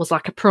burnt was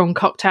like a prawn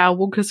cocktail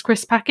Walker's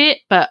crisp packet,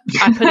 but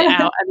I put it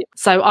out.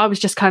 So I was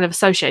just kind of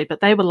associated,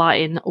 but they were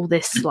lighting all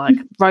this like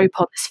rope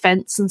on this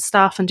fence and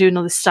stuff and doing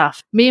all this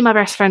stuff. Me and my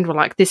best friend were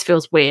like, this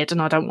feels weird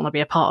and I don't want to be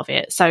a part of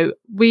it. So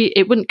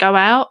it wouldn't go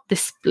out,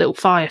 this little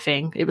fire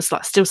thing. It was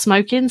like still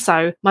smoking.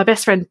 So my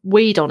best friend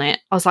weed on it.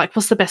 I was like,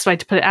 what's the best way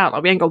to put it out?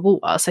 Like, we ain't got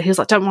water. So he was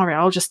like, don't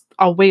worry,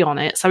 I'll wee on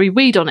it. So we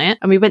weed on it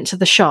and we went to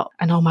the shop,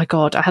 and oh my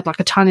God, I had like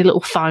a tiny little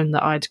phone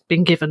that I'd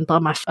been given by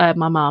my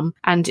mum,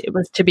 and it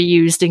was to be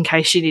used in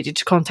case she needed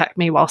to contact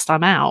me whilst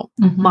I'm out.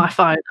 My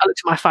phone, I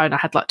looked at my phone, I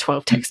had like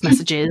 12 text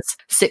messages,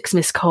 6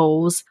 missed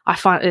calls.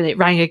 And it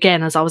rang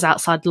again as I was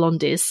outside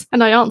Blondie's,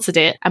 and I answered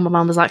it, and my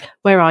mum was like,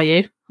 where are you?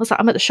 I was like,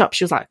 I'm at the shop.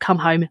 She was like, come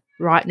home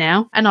right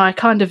now. And I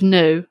kind of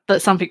knew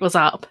that something was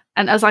up.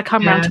 And as I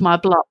come round to my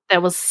block,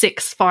 there was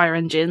 6 fire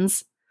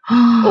engines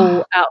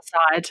all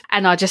outside,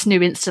 and I just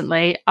knew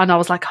instantly, and I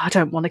was like, I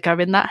don't want to go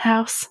in that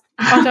house.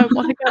 I don't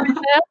want to go in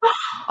there.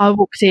 I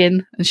walked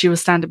in and she was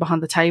standing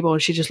behind the table,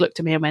 and she just looked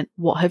at me and went,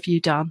 what have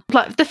you done?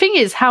 Like, the thing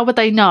is, how would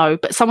they know?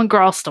 But someone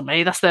grasped on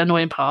me. That's the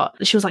annoying part.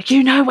 She was like,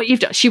 you know what you've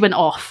done? She went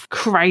off,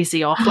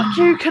 crazy off. Like,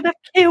 you could have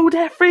killed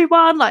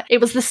everyone. Like, it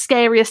was the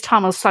scariest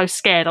time. I was so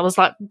scared. I was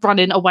like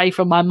running away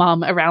from my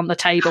mum around the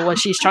table as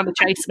she's trying to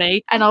chase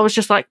me. And I was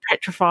just like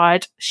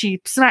petrified.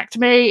 She smacked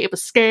me. It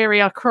was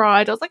scary. I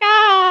cried. I was like,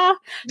 ah.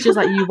 She was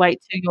like, you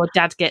wait till your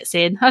dad gets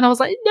in. And I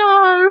was like,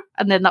 no.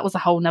 And then that was a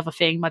whole nother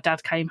thing. My dad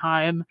came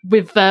home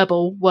with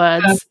verbal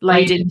words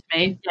laid into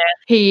me. Yeah.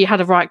 He had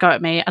a right go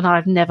at me, and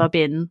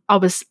I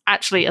was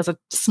actually, as a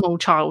small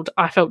child,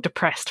 I felt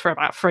depressed for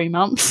about 3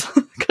 months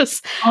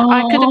because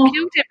I could have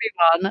killed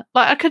everyone.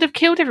 Like, I could have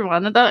killed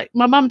everyone. And like,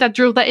 my mum and dad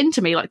drilled that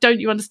into me. Like,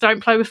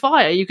 don't play with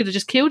fire. You could have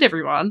just killed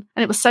everyone.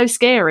 And it was so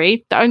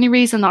scary. The only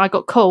reason that I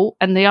got caught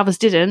and the others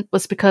didn't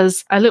was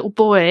because a little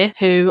boy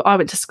who I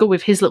went to school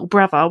with, his little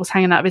brother, was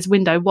hanging out of his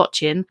window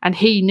watching, and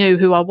he knew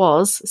who I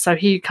was. So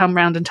he come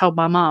round and told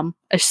my mum.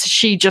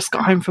 She just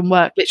got home from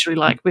work, literally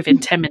like within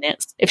 10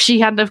 minutes. If she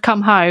hadn't have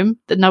come home,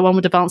 then no one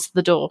would have answered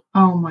the door.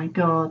 Oh my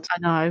God. I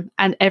know.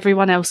 And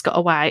everyone else got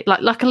away. Like,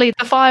 luckily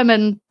the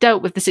firemen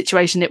dealt with the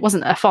situation. It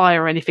wasn't a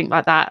fire or anything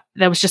like that.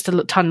 There was just a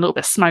little bit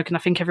of smoke, and I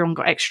think everyone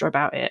got extra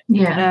about it.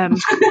 Yeah.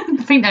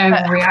 I think they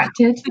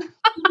overreacted.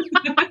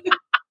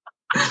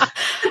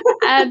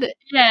 And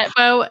yeah,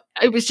 well,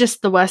 it was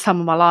just the worst time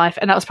of my life,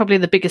 and that was probably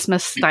the biggest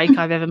mistake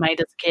I've ever made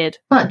as a kid.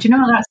 But do you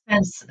know what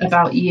that says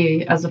about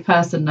you as a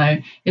person, though,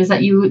 is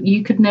that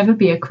you could never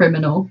be a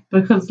criminal,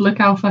 because look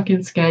how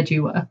fucking scared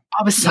you were.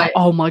 I was so,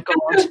 oh my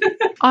God.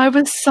 I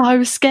was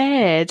so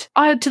scared.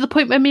 To the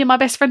point where me and my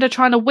best friend are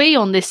trying to wee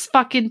on this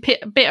fucking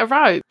bit of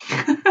rope.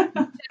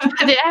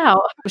 Put it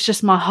out. It was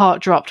just, my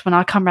heart dropped when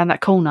I come around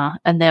that corner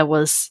and there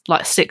was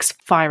like 6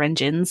 fire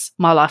engines.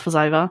 My life was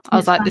over. I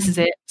was like, this is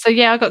it. So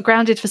yeah, I got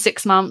grounded for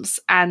 6 months,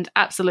 and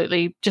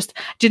absolutely just,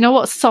 do you know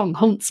what song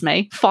haunts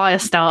me?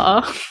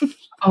 Firestarter.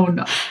 Oh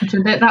no,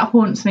 that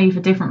haunts me for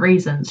different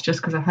reasons,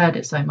 just because I've heard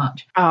it so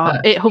much. Oh,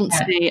 it haunts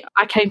me.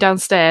 I came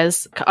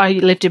downstairs. I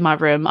lived in my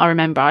room. I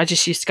remember I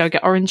just used to go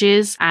get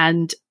oranges,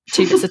 and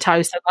 2 bits of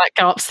toast and like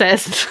go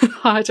upstairs and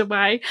hide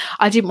away.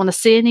 I didn't want to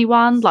see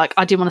anyone. Like,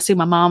 I didn't want to see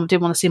my mum,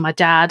 didn't want to see my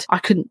dad. I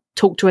couldn't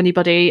talk to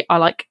anybody.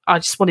 I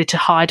just wanted to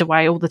hide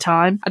away all the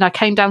time. And I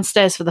came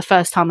downstairs for the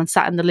first time and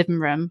sat in the living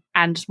room,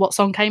 and what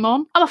song came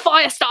on? I'm a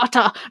fire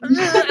starter. And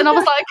I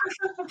was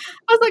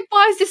like,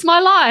 why is this my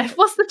life?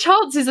 What's the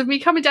chances of me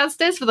coming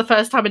downstairs for the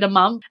first time in a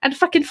month and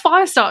fucking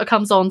fire starter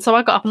comes on? So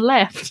I got up and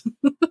left.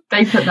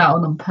 They put that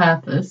on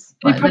purpose.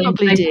 They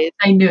probably did.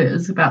 They knew it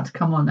was about to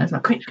come on. They was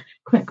like, quick.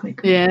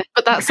 Yeah,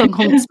 but that song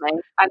haunts me.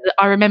 And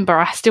I remember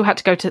I still had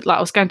to go to, I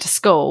was going to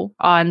school,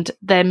 and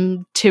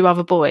them 2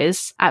 other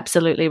boys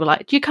absolutely were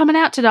like, you coming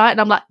out tonight?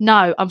 And I'm like,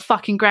 no, I'm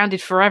fucking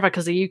grounded forever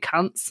because of you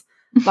cunts.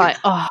 Like,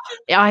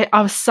 I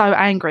was so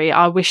angry.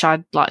 I wish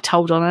I'd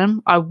told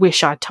on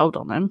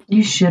him.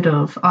 You should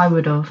have. I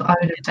would have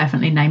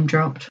definitely name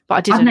dropped. But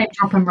I didn't. I'd name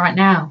drop him right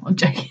now. I'm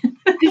joking.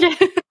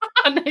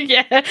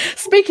 Yeah.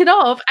 Speaking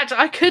of,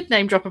 I could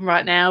name drop him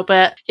right now,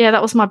 but yeah,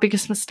 that was my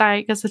biggest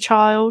mistake as a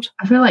child.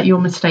 I feel like your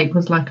mistake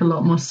was like a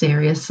lot more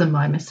serious than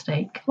my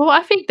mistake. Well,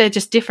 I think they're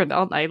just different,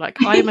 aren't they?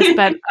 Like, I almost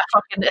burnt a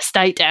fucking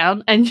estate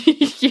down, and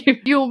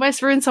you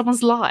almost ruined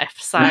someone's life.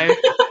 So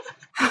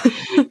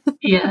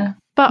yeah.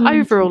 But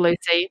overall,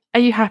 Lucy, are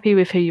you happy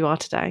with who you are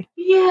today?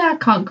 Yeah, I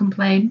can't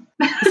complain.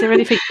 Is there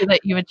anything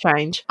that you would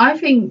change? I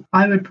think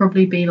I would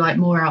probably be like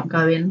more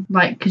outgoing,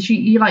 like, because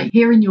you like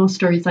hearing your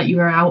stories, like you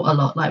were out a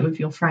lot, like with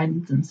your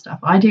friends and stuff.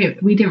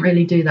 We didn't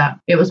really do that.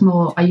 It was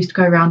more, I used to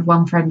go around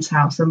one friend's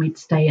house and we'd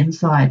stay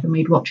inside and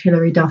we'd watch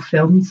Hilary Duff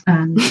films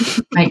and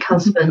make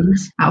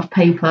husbands out of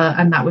paper,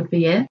 and that would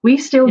be it. We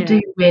still do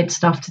weird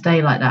stuff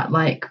today like that.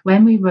 Like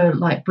when we were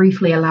like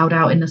briefly allowed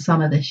out in the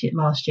summer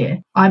last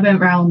year, I went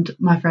round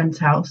my friend's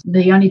house.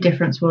 The only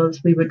difference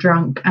was we were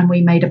drunk and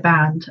we made a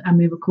band, and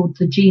we were called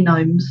the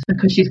Gnomes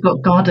because she's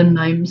got garden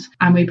gnomes,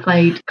 and we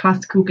played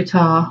classical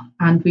guitar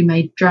and we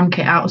made drum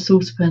kit out of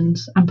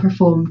saucepans and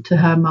performed to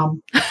her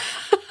mum.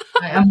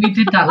 And we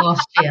did that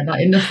last year,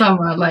 like in the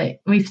summer. Like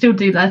we still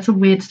do that. That's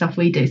some weird stuff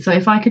we do. So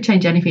if I could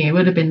change anything, it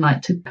would have been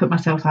like to put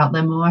myself out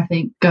there more. I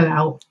think go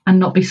out and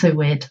not be so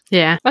weird.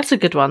 Yeah, that's a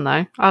good one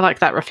though. I like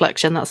that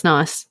reflection. That's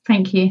nice.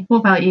 Thank you. What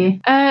about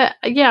you? Yeah,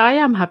 I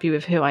am happy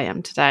with who I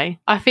am today.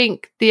 I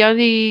think the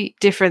only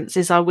difference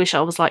is I wish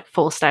I was like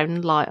 4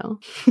 stone lighter.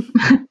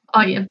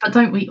 Oh yeah, but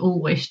don't we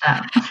all wish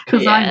that?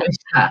 Because I wish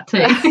that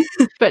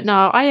too. But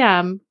no, I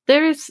am.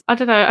 There is, I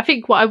don't know, I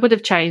think what I would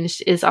have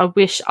changed is I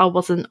wish I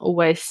wasn't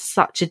always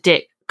such a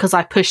dick, because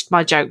I pushed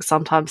my jokes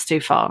sometimes too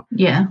far.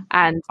 Yeah.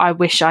 And I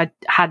wish I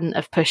hadn't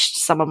have pushed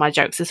some of my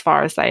jokes as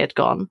far as they had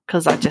gone,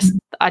 because I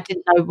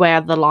didn't know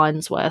where the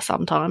lines were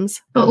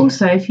sometimes. But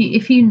also, if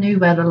you knew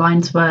where the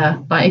lines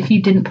were, like if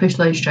you didn't push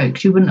those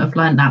jokes, you wouldn't have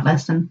learned that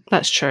lesson.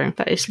 That's true.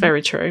 That is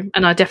very true.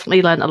 And I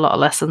definitely learned a lot of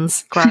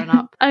lessons growing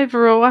up.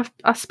 Overall,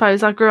 I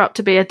suppose I grew up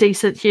to be a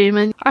decent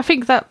human. I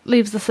think that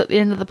leaves us at the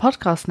end of the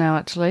podcast now,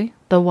 actually.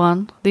 The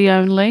one, the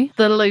only,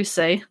 the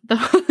Lucy. The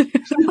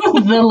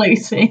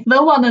Lucy.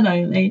 The one and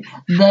only.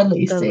 The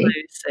Lucy. The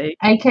Lucy.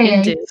 AKA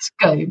Indeed.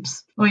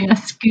 Scoobs. Oh yeah,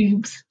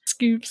 Scoobs.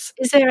 Scoops.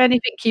 Is there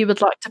anything you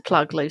would like to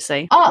plug,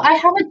 Lucy? Oh, I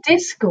have a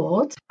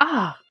Discord.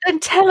 Then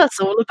tell us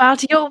all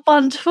about your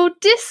wonderful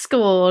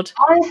Discord.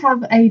 I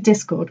have a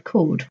Discord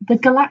called The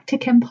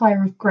Galactic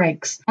Empire of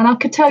Gregs. And I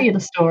could tell you the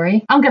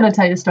story. I'm going to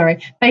tell you the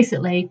story.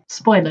 Basically,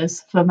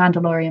 spoilers for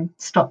Mandalorian.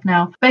 Stop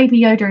now.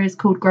 Baby Yoda is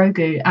called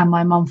Grogu, and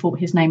my mum thought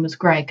his name was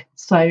Greg.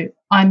 So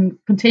I'm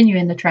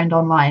continuing the trend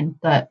online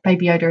that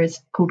Baby Yoda is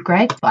called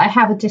Greg. But I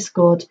have a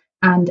Discord,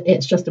 and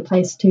it's just a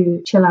place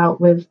to chill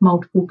out with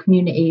multiple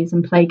communities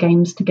and play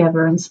games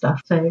together and stuff.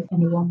 So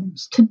anyone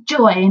wants to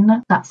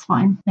join, that's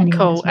fine.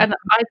 Cool. And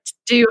I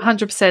do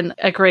 100%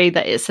 agree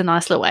that it's a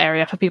nice little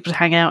area for people to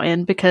hang out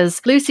in, because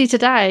Lucy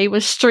today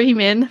was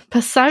streaming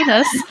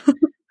Personas.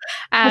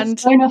 And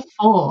Persona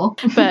 4.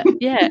 But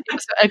yeah, it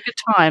was a good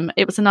time.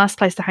 It was a nice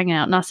place to hang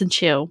out, nice and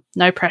chill,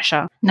 no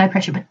pressure. No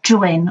pressure, but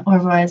join, or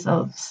otherwise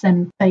I'll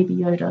send Baby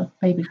Yoda,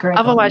 Baby Greg.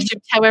 Otherwise, you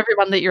tell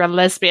everyone that you're a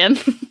lesbian.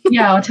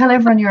 Yeah, I'll tell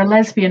everyone you're a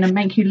lesbian and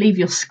make you leave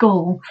your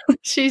school.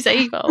 She's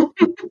evil.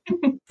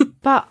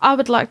 But I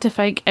would like to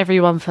thank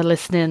everyone for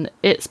listening.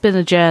 It's been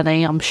a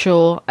journey, I'm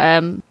sure.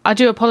 I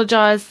do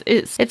apologise.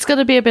 It's going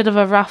to be a bit of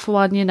a rough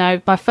one, you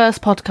know, my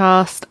first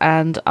podcast,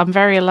 and I'm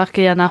very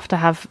lucky enough to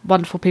have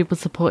wonderful people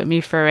supporting me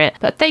through it.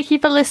 But thank you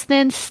for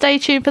listening. Stay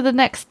tuned for the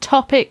next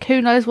topic.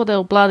 Who knows what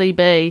it'll bloody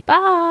be.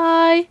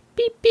 Bye.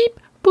 Beep, beep,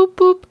 boop,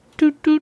 boop, doot, doot.